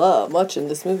Dracula much in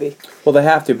this movie. Well, they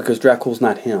have to, because Dracula's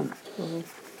not him.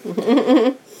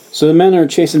 So the men are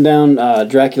chasing down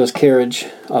Dracula's carriage,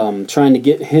 trying to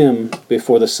get him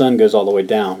before the sun goes all the way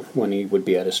down, when he would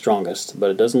be at his strongest. But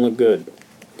it doesn't look good.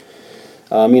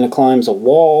 Mina climbs a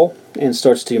wall and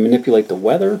starts to manipulate the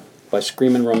weather by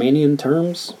screaming Romanian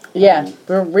terms. Yeah,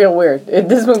 they're real weird.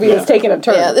 This movie is taking a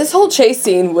turn. Yeah, this whole chase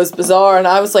scene was bizarre, and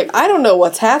I was like, I don't know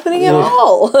what's happening at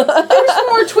all. There's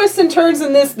more twists and turns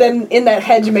in this than in that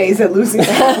hedge maze at Lucy's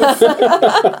house.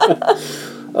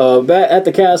 At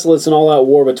the castle, it's an all-out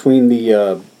war between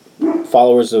the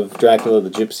followers of Dracula, the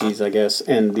gypsies, I guess,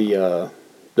 and the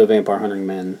vampire hunting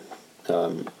men.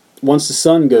 Once the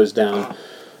sun goes down,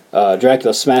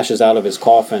 Dracula smashes out of his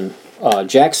coffin.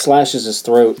 Jack slashes his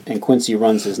throat, and Quincy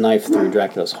runs his knife through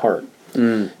Dracula's heart.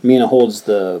 Mina holds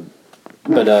the,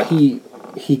 but he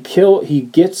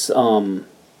gets. I don't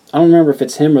remember if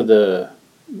it's him or the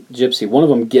gypsy. One of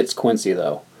them gets Quincy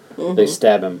though. They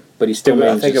stab him, but he still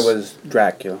manages. I think it was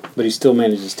Dracula. But he still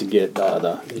manages to get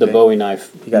the Bowie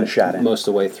knife. He got a shot in most of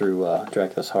the way through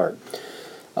Dracula's heart.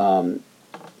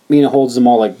 Mina holds them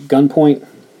all like gunpoint.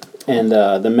 And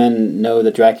the men know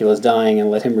that Dracula's dying and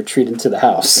let him retreat into the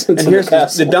house. And here's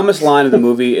the dumbest line of the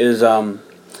movie is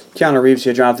Keanu Reeves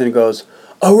here, Jonathan, goes,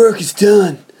 "Our work is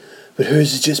done, but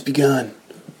hers has just begun."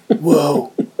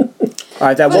 Whoa. All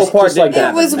right, that whole part like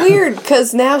that. It was weird,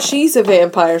 because now she's a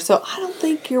vampire, so I don't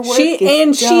think your work is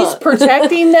done. She's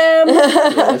protecting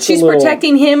them. She's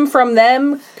protecting him from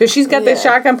them, because she's got the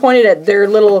shotgun pointed at their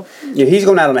little... Yeah, he's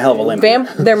going out on a hell of a limb.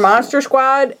 Their monster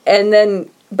squad, and then...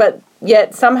 But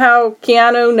yet somehow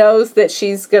Keanu knows that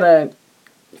she's going to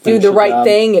do the right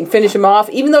thing and finish him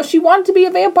off, even though she wanted to be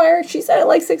a vampire. She said it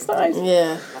like 6 times.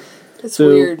 Yeah. It's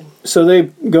weird. So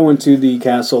they go into the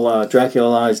castle. Dracula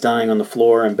lies dying on the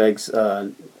floor and begs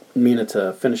Mina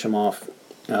to finish him off.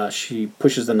 She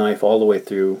pushes the knife all the way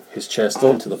through his chest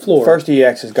into the floor. First he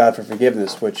asks God for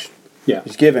forgiveness, which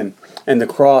he's given. And the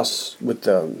cross with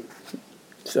the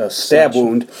stab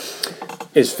wound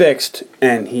is fixed,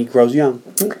 and he grows young.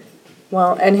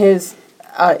 Well, and his,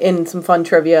 in some fun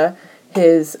trivia,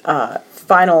 his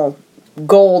final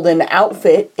golden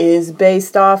outfit is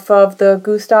based off of the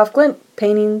Gustav Klimt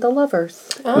painting The Lovers.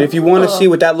 And if you want to see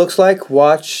what that looks like,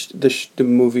 watch the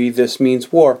movie This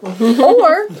Means War.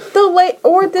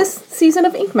 or this season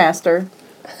of Ink Master.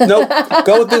 Nope,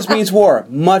 go with This Means War.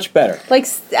 Much better. Like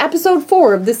episode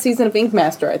 4 of this season of Ink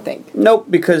Master, I think. Nope,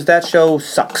 because that show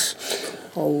sucks.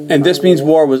 And This Means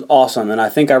War was awesome, and I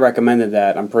think I recommended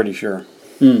that, I'm pretty sure.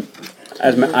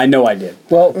 I know I did.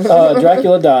 Well,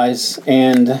 Dracula dies,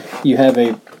 and you have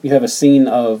a scene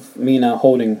of Mina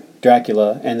holding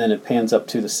Dracula, and then it pans up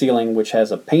to the ceiling, which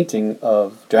has a painting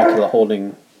of Dracula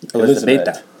holding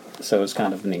Elizabeth. So it's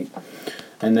kind of neat.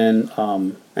 And then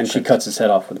she cuts his head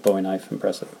off with a Bowie knife.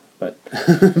 Impressive.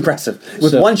 Impressive.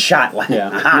 With one shot. Yeah.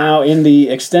 Now, in the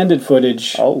extended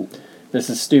footage, This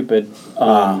is stupid,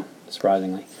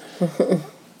 surprisingly.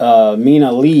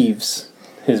 Mina leaves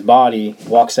his body,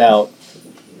 walks out,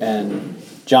 and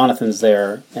Jonathan's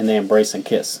there, and they embrace and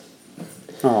kiss.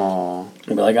 Aww.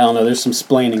 You'll be like, I don't know, there's some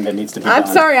splaining that needs to be done. I'm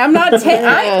sorry, I'm not...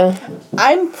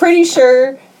 I'm pretty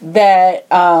sure that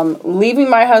leaving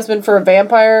my husband for a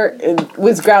vampire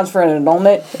was grounds for an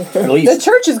annulment. At least. The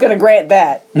church is going to grant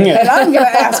that, and I'm going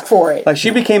to ask for it. Like, she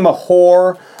became a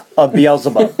whore of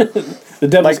Beelzebub. The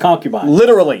devil's concubine.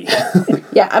 Literally.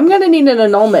 Yeah, I'm going to need an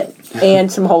annulment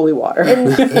and some holy water. And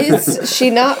is she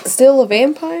not still a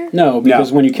vampire? No,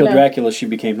 because when you killed Dracula, she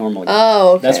became normal again.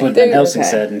 Oh, okay. That's what Van Helsing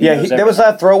said. And There was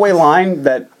that throwaway line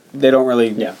that they don't really...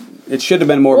 Yeah. It should have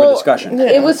been more of a discussion.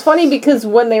 It was funny because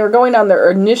when they were going on their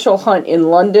initial hunt in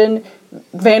London,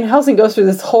 Van Helsing goes through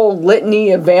this whole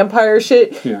litany of vampire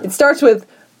shit. Yeah. It starts with,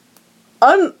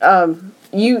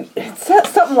 it says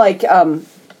something like,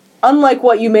 unlike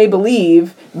what you may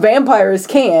believe, vampires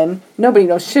can. Nobody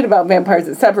knows shit about vampires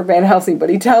except for Van Helsing, but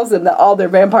he tells them that all their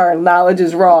vampire knowledge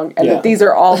is wrong and that these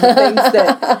are all the things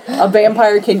that a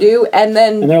vampire can do. And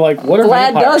then they're like, what are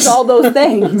Vlad vampires? does all those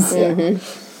things.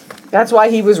 That's why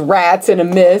he was rats and a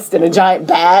mist and a giant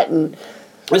bat. And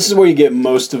this is where you get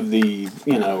most of the,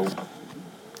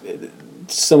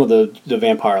 some of the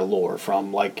vampire lore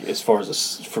from, like, as far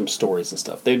as from stories and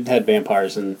stuff. They'd had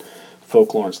vampires and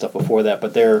folklore and stuff before that,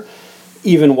 but they're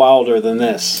even wilder than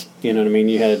this. You know what I mean?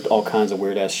 You had all kinds of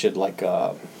weird ass shit, like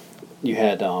you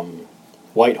had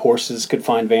white horses could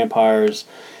find vampires.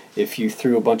 If you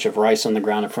threw a bunch of rice on the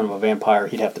ground in front of a vampire,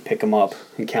 he'd have to pick them up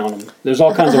and count them. There's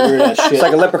all kinds of weird ass shit. It's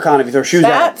like a leprechaun if you throw shoes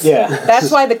at it. Yeah.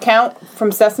 That's why the Count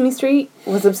from Sesame Street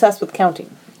was obsessed with counting.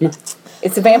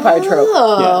 It's a vampire trope.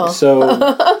 Yeah. So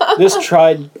this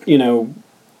tried,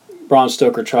 Bram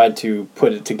Stoker tried to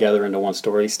put it together into one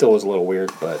story. He still was a little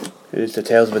weird, but... It is the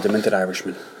Tales of a Demented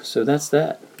Irishman. So that's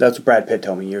that. That's what Brad Pitt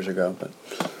told me years ago. But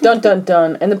Dun dun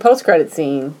dun. And the post-credit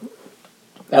scene.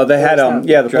 oh, they had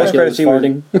the post-credit scene.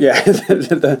 Farting.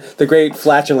 The great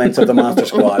flatulence of the Monster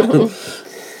Squad.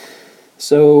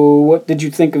 So what did you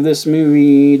think of this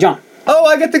movie, John? Oh,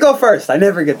 I get to go first. I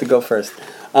never get to go first.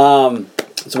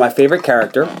 So my favorite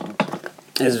character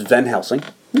is Van Helsing.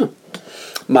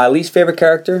 My least favorite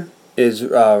character is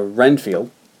Renfield.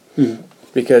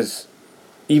 Because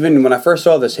even when I first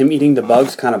saw this, him eating the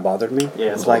bugs kind of bothered me.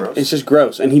 Yeah, it's like gross. It's just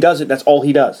gross. And he does it. That's all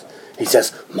he does. He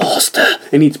says, "Master,"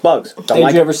 and eats bugs. Did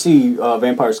you ever see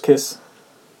Vampires Kiss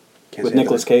with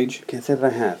Nicolas Cage? Can't say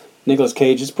that I have. Nicolas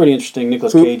Cage. It's pretty interesting.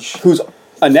 Nicolas Cage. Who's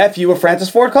a nephew of Francis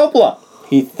Ford Coppola.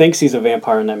 He thinks he's a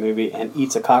vampire in that movie and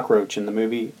eats a cockroach in the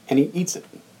movie, and he eats it.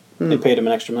 They paid him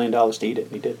an extra $1 million to eat it,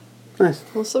 and he did. Nice.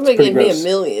 Well, somebody gave me $1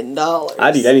 million.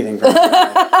 I'd eat anything for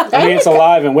I mean, it's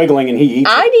alive and wiggling, and he eats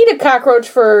it. I'd eat a cockroach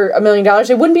for $1 million.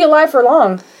 It wouldn't be alive for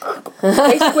long.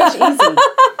 They squish easy.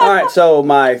 All right, so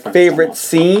my favorite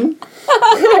scene.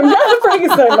 I'm not a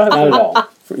Frankenstein monster. Not at all.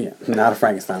 Yeah, not a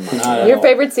Frankenstein monster. Not at Your all.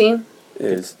 favorite scene?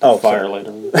 Is Fire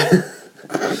later.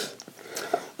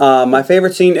 my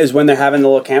favorite scene is when they're having the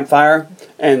little campfire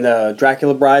and the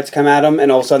Dracula brides come at them,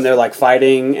 and all of a sudden they're like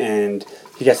fighting, and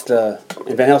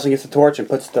and Van Helsing gets the torch and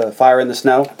puts the fire in the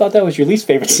snow. I thought that was your least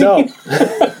favorite scene. No.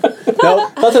 No, I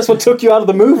thought that's what took you out of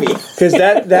the movie. because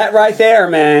that right there,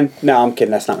 man. No, I'm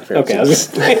kidding. That's not my favorite. Okay, I scene. was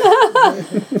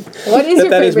just What is your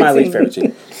That favorite is my scene? least favorite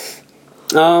scene.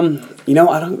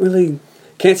 I don't really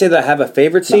can't say that I have a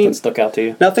favorite scene. nothing stuck out to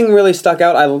you. Nothing really stuck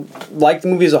out. I like the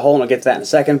movie as a whole, and I'll get to that in a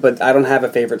second, but I don't have a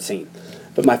favorite scene.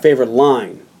 But my favorite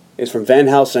line is from Van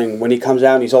Helsing when he comes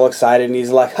out and he's all excited and he's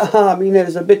like, "Haha, Mina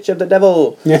is a bitch of the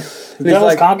devil." Yeah. And he's Devil's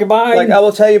like, concubine. Like, I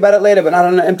will tell you about it later, but not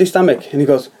on an empty stomach. And he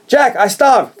goes, "Jack, I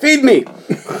starve. Feed me."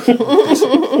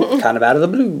 Kind of out of the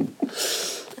blue.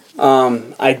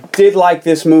 I did like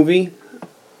this movie.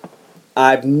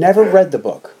 I've never read the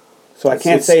book, so I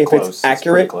can't say if close. it's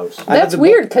accurate. It's pretty close. I read That's the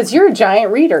weird because you're a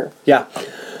giant reader. Yeah.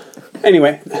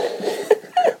 Anyway,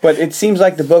 but it seems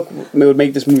like the book would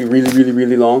make this movie really, really,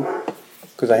 really long,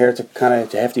 because I hear it's a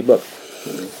hefty book.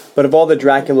 But of all the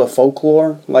Dracula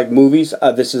folklore, like movies,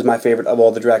 this is my favorite of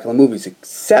all the Dracula movies,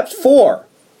 except for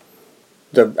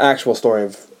the actual story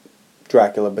of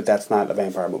Dracula, but that's not a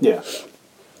vampire movie. Yeah.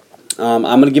 I'm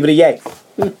going to give it a yay.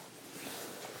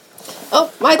 Oh,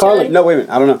 my Carly. turn. No, wait a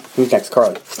minute. I don't know. Who's next?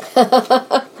 Carly.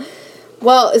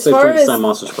 Well, as Say far Frankenstein as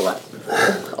monsters for that.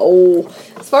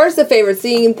 as far as the favorite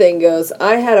scene thing goes,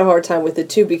 I had a hard time with it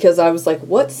too because I was like,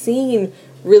 what scene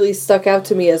really stuck out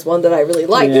to me as one that I really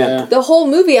liked? Yeah. The whole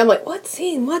movie, I'm like, what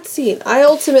scene? What scene? I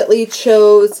ultimately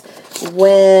chose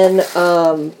when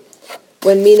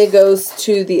Mina goes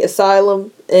to the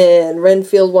asylum and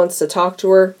Renfield wants to talk to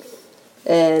her,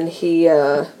 and he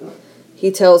he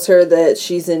tells her that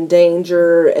she's in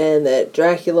danger and that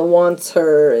Dracula wants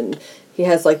her, and he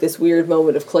has like this weird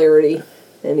moment of clarity,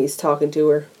 and he's talking to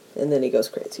her, and then he goes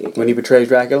crazy again. When he betrays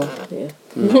Dracula? Yeah.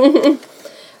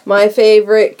 My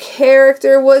favorite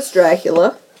character was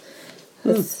Dracula.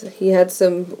 He had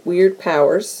some weird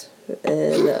powers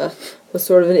and was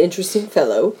sort of an interesting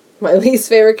fellow. My least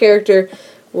favorite character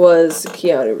was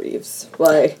Keanu Reeves.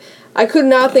 Like, I could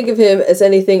not think of him as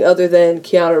anything other than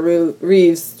Keanu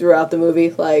Reeves throughout the movie.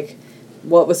 Like,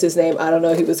 what was his name? I don't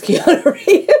know. He was Keanu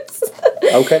Reeves.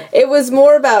 Okay. It was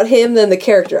more about him than the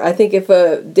character. I think if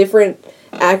a different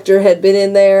actor had been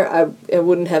in there, I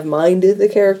wouldn't have minded the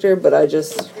character, but I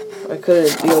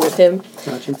couldn't deal with him.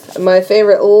 Gotcha. My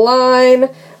favorite line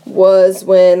was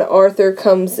when Arthur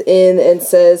comes in and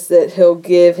says that he'll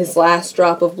give his last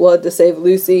drop of blood to save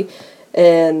Lucy,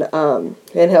 and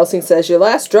Helsing says, "Your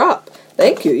last drop.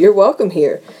 Thank you. You're welcome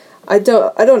here. I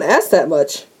don't ask that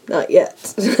much. Not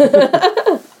yet."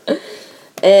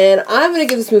 And I'm gonna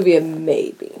give this movie a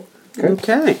maybe.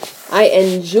 Okay. I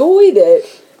enjoyed it,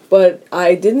 but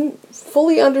I didn't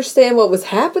fully understand what was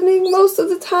happening most of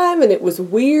the time, and it was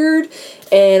weird,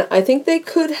 and I think they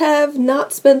could have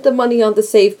not spent the money on the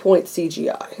save point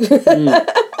CGI.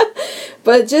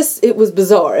 But just, it was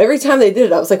bizarre. Every time they did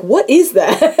it, I was like, what is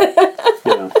that?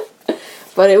 Yeah.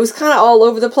 But it was kind of all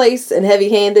over the place, and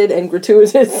heavy-handed, and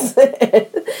gratuitous.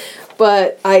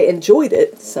 But I enjoyed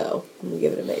it, so I'm going to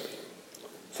give it a maybe.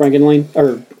 Frankenstein,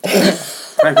 or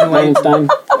Frankenstein,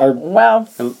 or Well,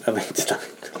 Elaine Stein.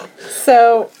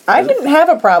 so I didn't have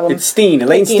a problem. It's Steen.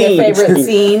 Elaine picking Steen. a favorite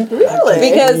scene. Really?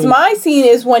 Because my scene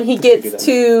is when he gets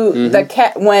to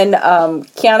the when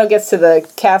Keanu gets to the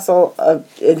castle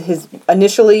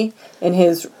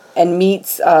and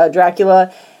meets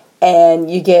Dracula,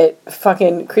 and you get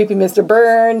fucking creepy Mr.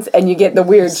 Burns, and you get the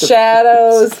weird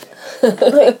shadows.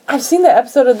 Like, I've seen the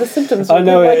episode of The Symptoms. I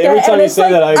know, like every that, time and you it's say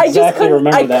that, I exactly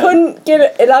remember that. I couldn't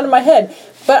get it out of my head.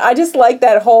 But I just like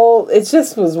that whole, it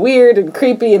just was weird and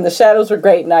creepy, and the shadows were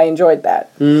great, and I enjoyed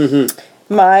that.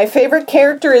 Mm-hmm. My favorite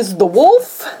character is the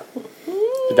wolf.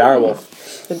 The dire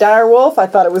wolf. The dire wolf. I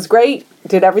thought it was great.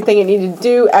 Did everything it needed to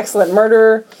do. Excellent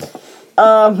murderer.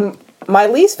 My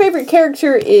least favorite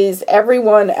character is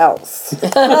everyone else.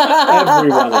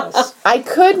 everyone else. I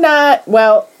could not,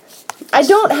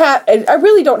 I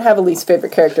really don't have a least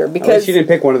favorite character because you didn't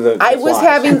pick one of the I was flies.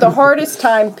 having the hardest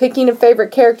time picking a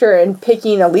favorite character and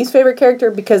picking a least favorite character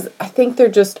because I think they're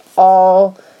just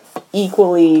all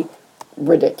equally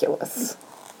ridiculous.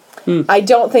 I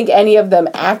don't think any of them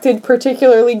acted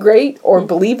particularly great or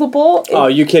believable. Oh,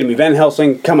 you kidding me. Van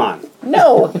Helsing, come on.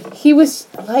 No, he was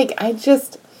like,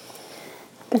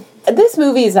 this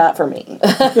movie is not for me.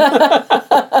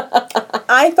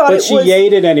 I thought But she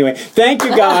ate it anyway. Thank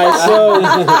you, guys. So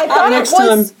I thought next it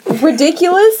was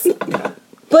ridiculous,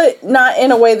 but not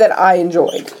in a way that I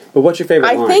enjoyed. But what's your favorite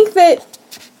line? I think that...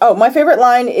 Oh, my favorite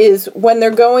line is when they're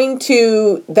going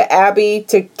to the Abbey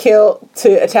to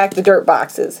attack the dirt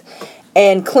boxes.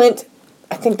 And Clint...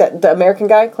 I think that the American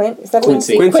guy, Clint, is that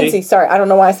Quincy. Quincy, sorry. I don't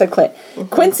know why I said Clint.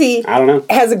 Quincy I don't know.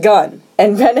 has a gun.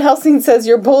 And Van Helsing says,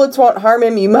 "Your bullets won't harm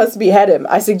him, you must behead him.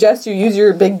 I suggest you use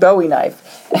your big Bowie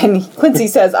knife." And Quincy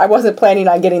says, "I wasn't planning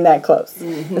on getting that close."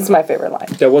 That's my favorite line.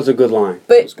 That was a good line.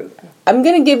 But That was good. I'm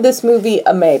going to give this movie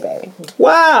a maybe.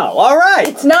 Wow, all right.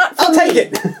 It's not for I'll me. take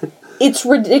it. It's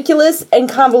ridiculous and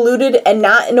convoluted and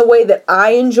not in a way that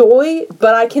I enjoy,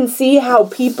 but I can see how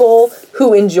people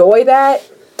who enjoy that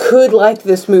could like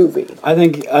this movie. I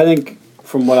think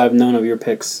from what I've known of your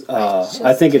picks,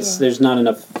 I think there's not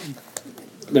enough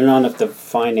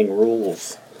defining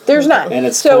rules. There's not. And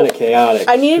it's So, kind of chaotic.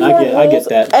 I needed And more I get rules,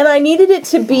 that. and I needed it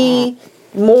to be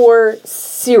more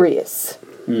serious.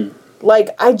 Like,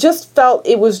 I just felt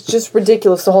it was just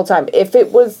ridiculous the whole time. If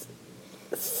it was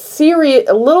serious,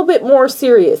 a little bit more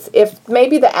serious, if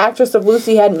maybe the actress of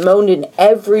Lucy hadn't moaned in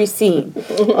every scene,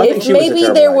 if maybe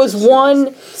there was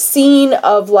one scene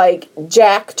of, like,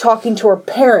 Jack talking to her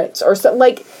parents or something,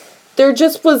 like, there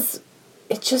just was,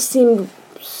 it just seemed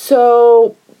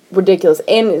so ridiculous,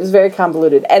 and it was very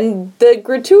convoluted. And the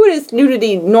gratuitous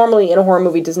nudity normally in a horror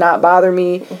movie does not bother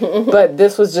me, but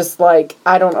this was just like,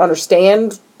 I don't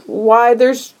understand why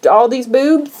there's all these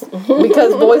boobs,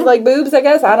 because boys like boobs, I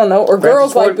guess. I don't know, or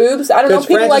girls like boobs. I don't know.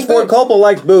 People Francis like Ford boobs. Coppola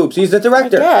likes boobs. He's the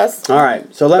director. I guess. All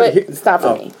right, so But it's not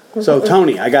for me. So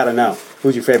Tony, I gotta know,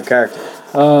 who's your favorite character?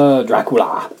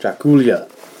 Dracula. Dracula.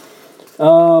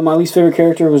 My least favorite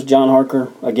character was John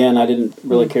Harker. Again, I didn't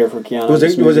really care for Keanu.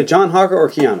 Was it John Harker or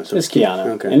Keanu? So It's Keanu.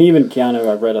 Okay. And even Keanu,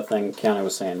 I read a thing, Keanu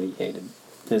was saying he hated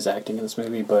his acting in this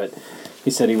movie, but he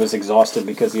said he was exhausted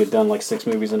because he had done like 6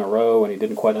 movies in a row and he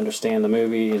didn't quite understand the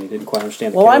movie and he didn't quite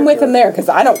understand the character. I'm with him there because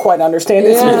I don't quite understand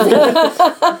this movie.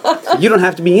 You don't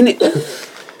have to be in it.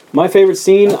 My favorite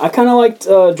scene, I kind of liked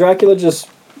Dracula just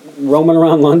roaming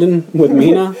around London with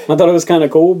Mina. I thought it was kind of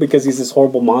cool because he's this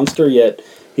horrible monster, yet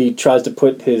he tries to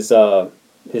put his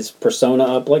persona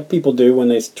up like people do when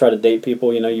they try to date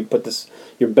people. You know, you put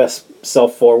your best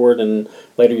self forward and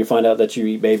later you find out that you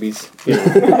eat babies. You know?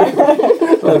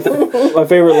 My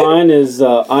favorite line is,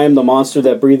 I am the monster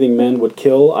that breathing men would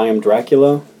kill. I am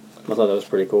Dracula. I thought that was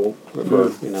pretty cool.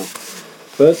 You know.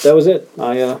 But that was it.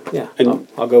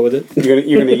 I'll go with it.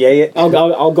 You're gonna yay it. I'll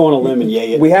go on a limb and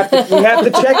yay it. We have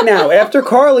to check now. After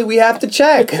Carly, we have to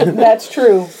check. That's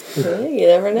true. Yeah, you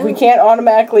never know. We can't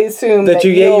automatically assume that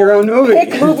you yay your own movie.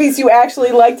 Pick movies you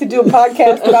actually like to do a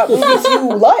podcast about movies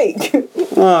you like.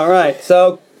 All right.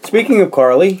 So speaking of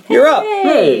Carly, you're up.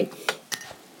 Hey.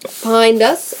 Find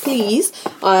us, please,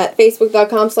 at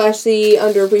facebook.com/the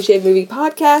Underappreciated Movie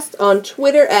Podcast, on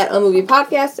Twitter at Unmovie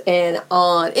Podcast, and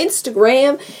on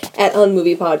Instagram at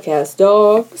Unmovie Podcast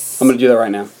Dogs. I'm going to do that right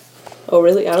now. Oh,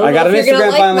 really? I don't know got if an you're going to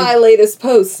Instagram like finally. my latest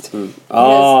post.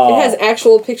 Oh. It has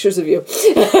actual pictures of you.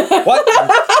 What?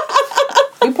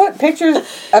 You put pictures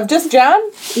of just John?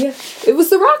 Yeah. It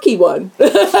was the Rocky one.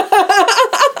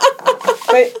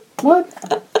 Wait, what?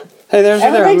 Hey, there's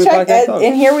Everybody check,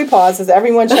 and here we pause as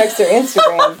everyone checks their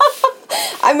Instagram.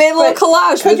 I made a little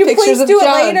collage with Could you pictures please of do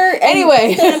John. it later?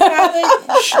 Anyway.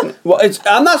 Well,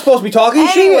 I'm not supposed to be talking.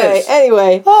 She is.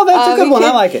 Anyway. Oh, that's a good you one. I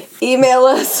can like it. Email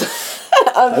us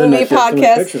on didn't know you had so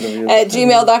many pictures of you.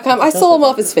 @gmail.com. I stole them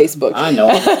off his Facebook. I know.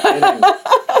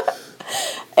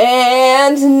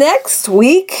 And next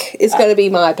week is going to be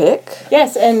my pick.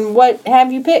 Yes, and what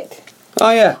have you picked? Oh,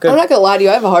 yeah. Good. I'm not going to lie to you,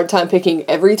 I have a hard time picking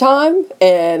every time.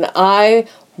 And I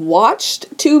watched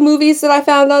 2 movies that I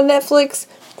found on Netflix,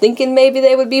 thinking maybe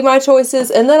they would be my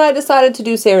choices. And then I decided to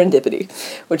do Serendipity,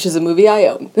 which is a movie I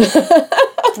own.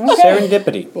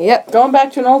 Serendipity. Yep. Going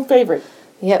back to an old favorite.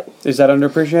 Yep. Is that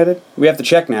underappreciated? We have to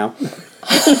check now.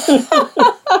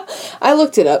 I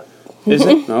looked it up. Is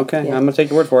it? Okay. Yeah. I'm going to take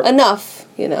your word for it. Enough,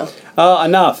 you know.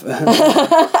 Enough.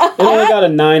 It only got a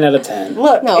 9 out of 10.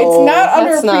 Look, No, it's not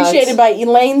that's underappreciated not. by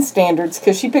Elaine's standards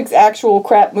because she picks actual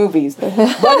crap movies. But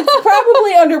it's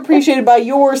probably underappreciated by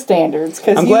your standards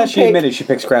because I'm glad she admitted she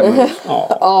picks crap movies.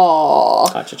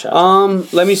 Aww. Cha-cha-cha.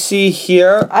 Let me see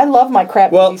here. I love my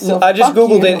crap Well, movies. So I just fuck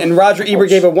Googled you. it, and Roger Ebert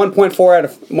gave it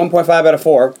 1.5 out of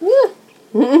 4.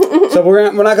 So we're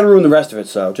not going to ruin the rest of it,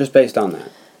 so just based on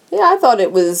that. Yeah, I thought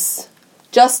it was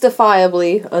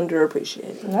justifiably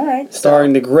underappreciated. All right.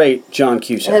 Starring the great John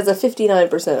Cusack. It has a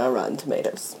 59% on Rotten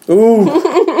Tomatoes. Ooh.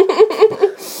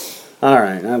 All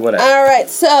right, whatever. All right,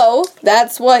 so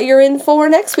that's what you're in for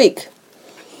next week.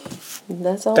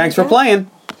 That's all. Thanks I for got. playing.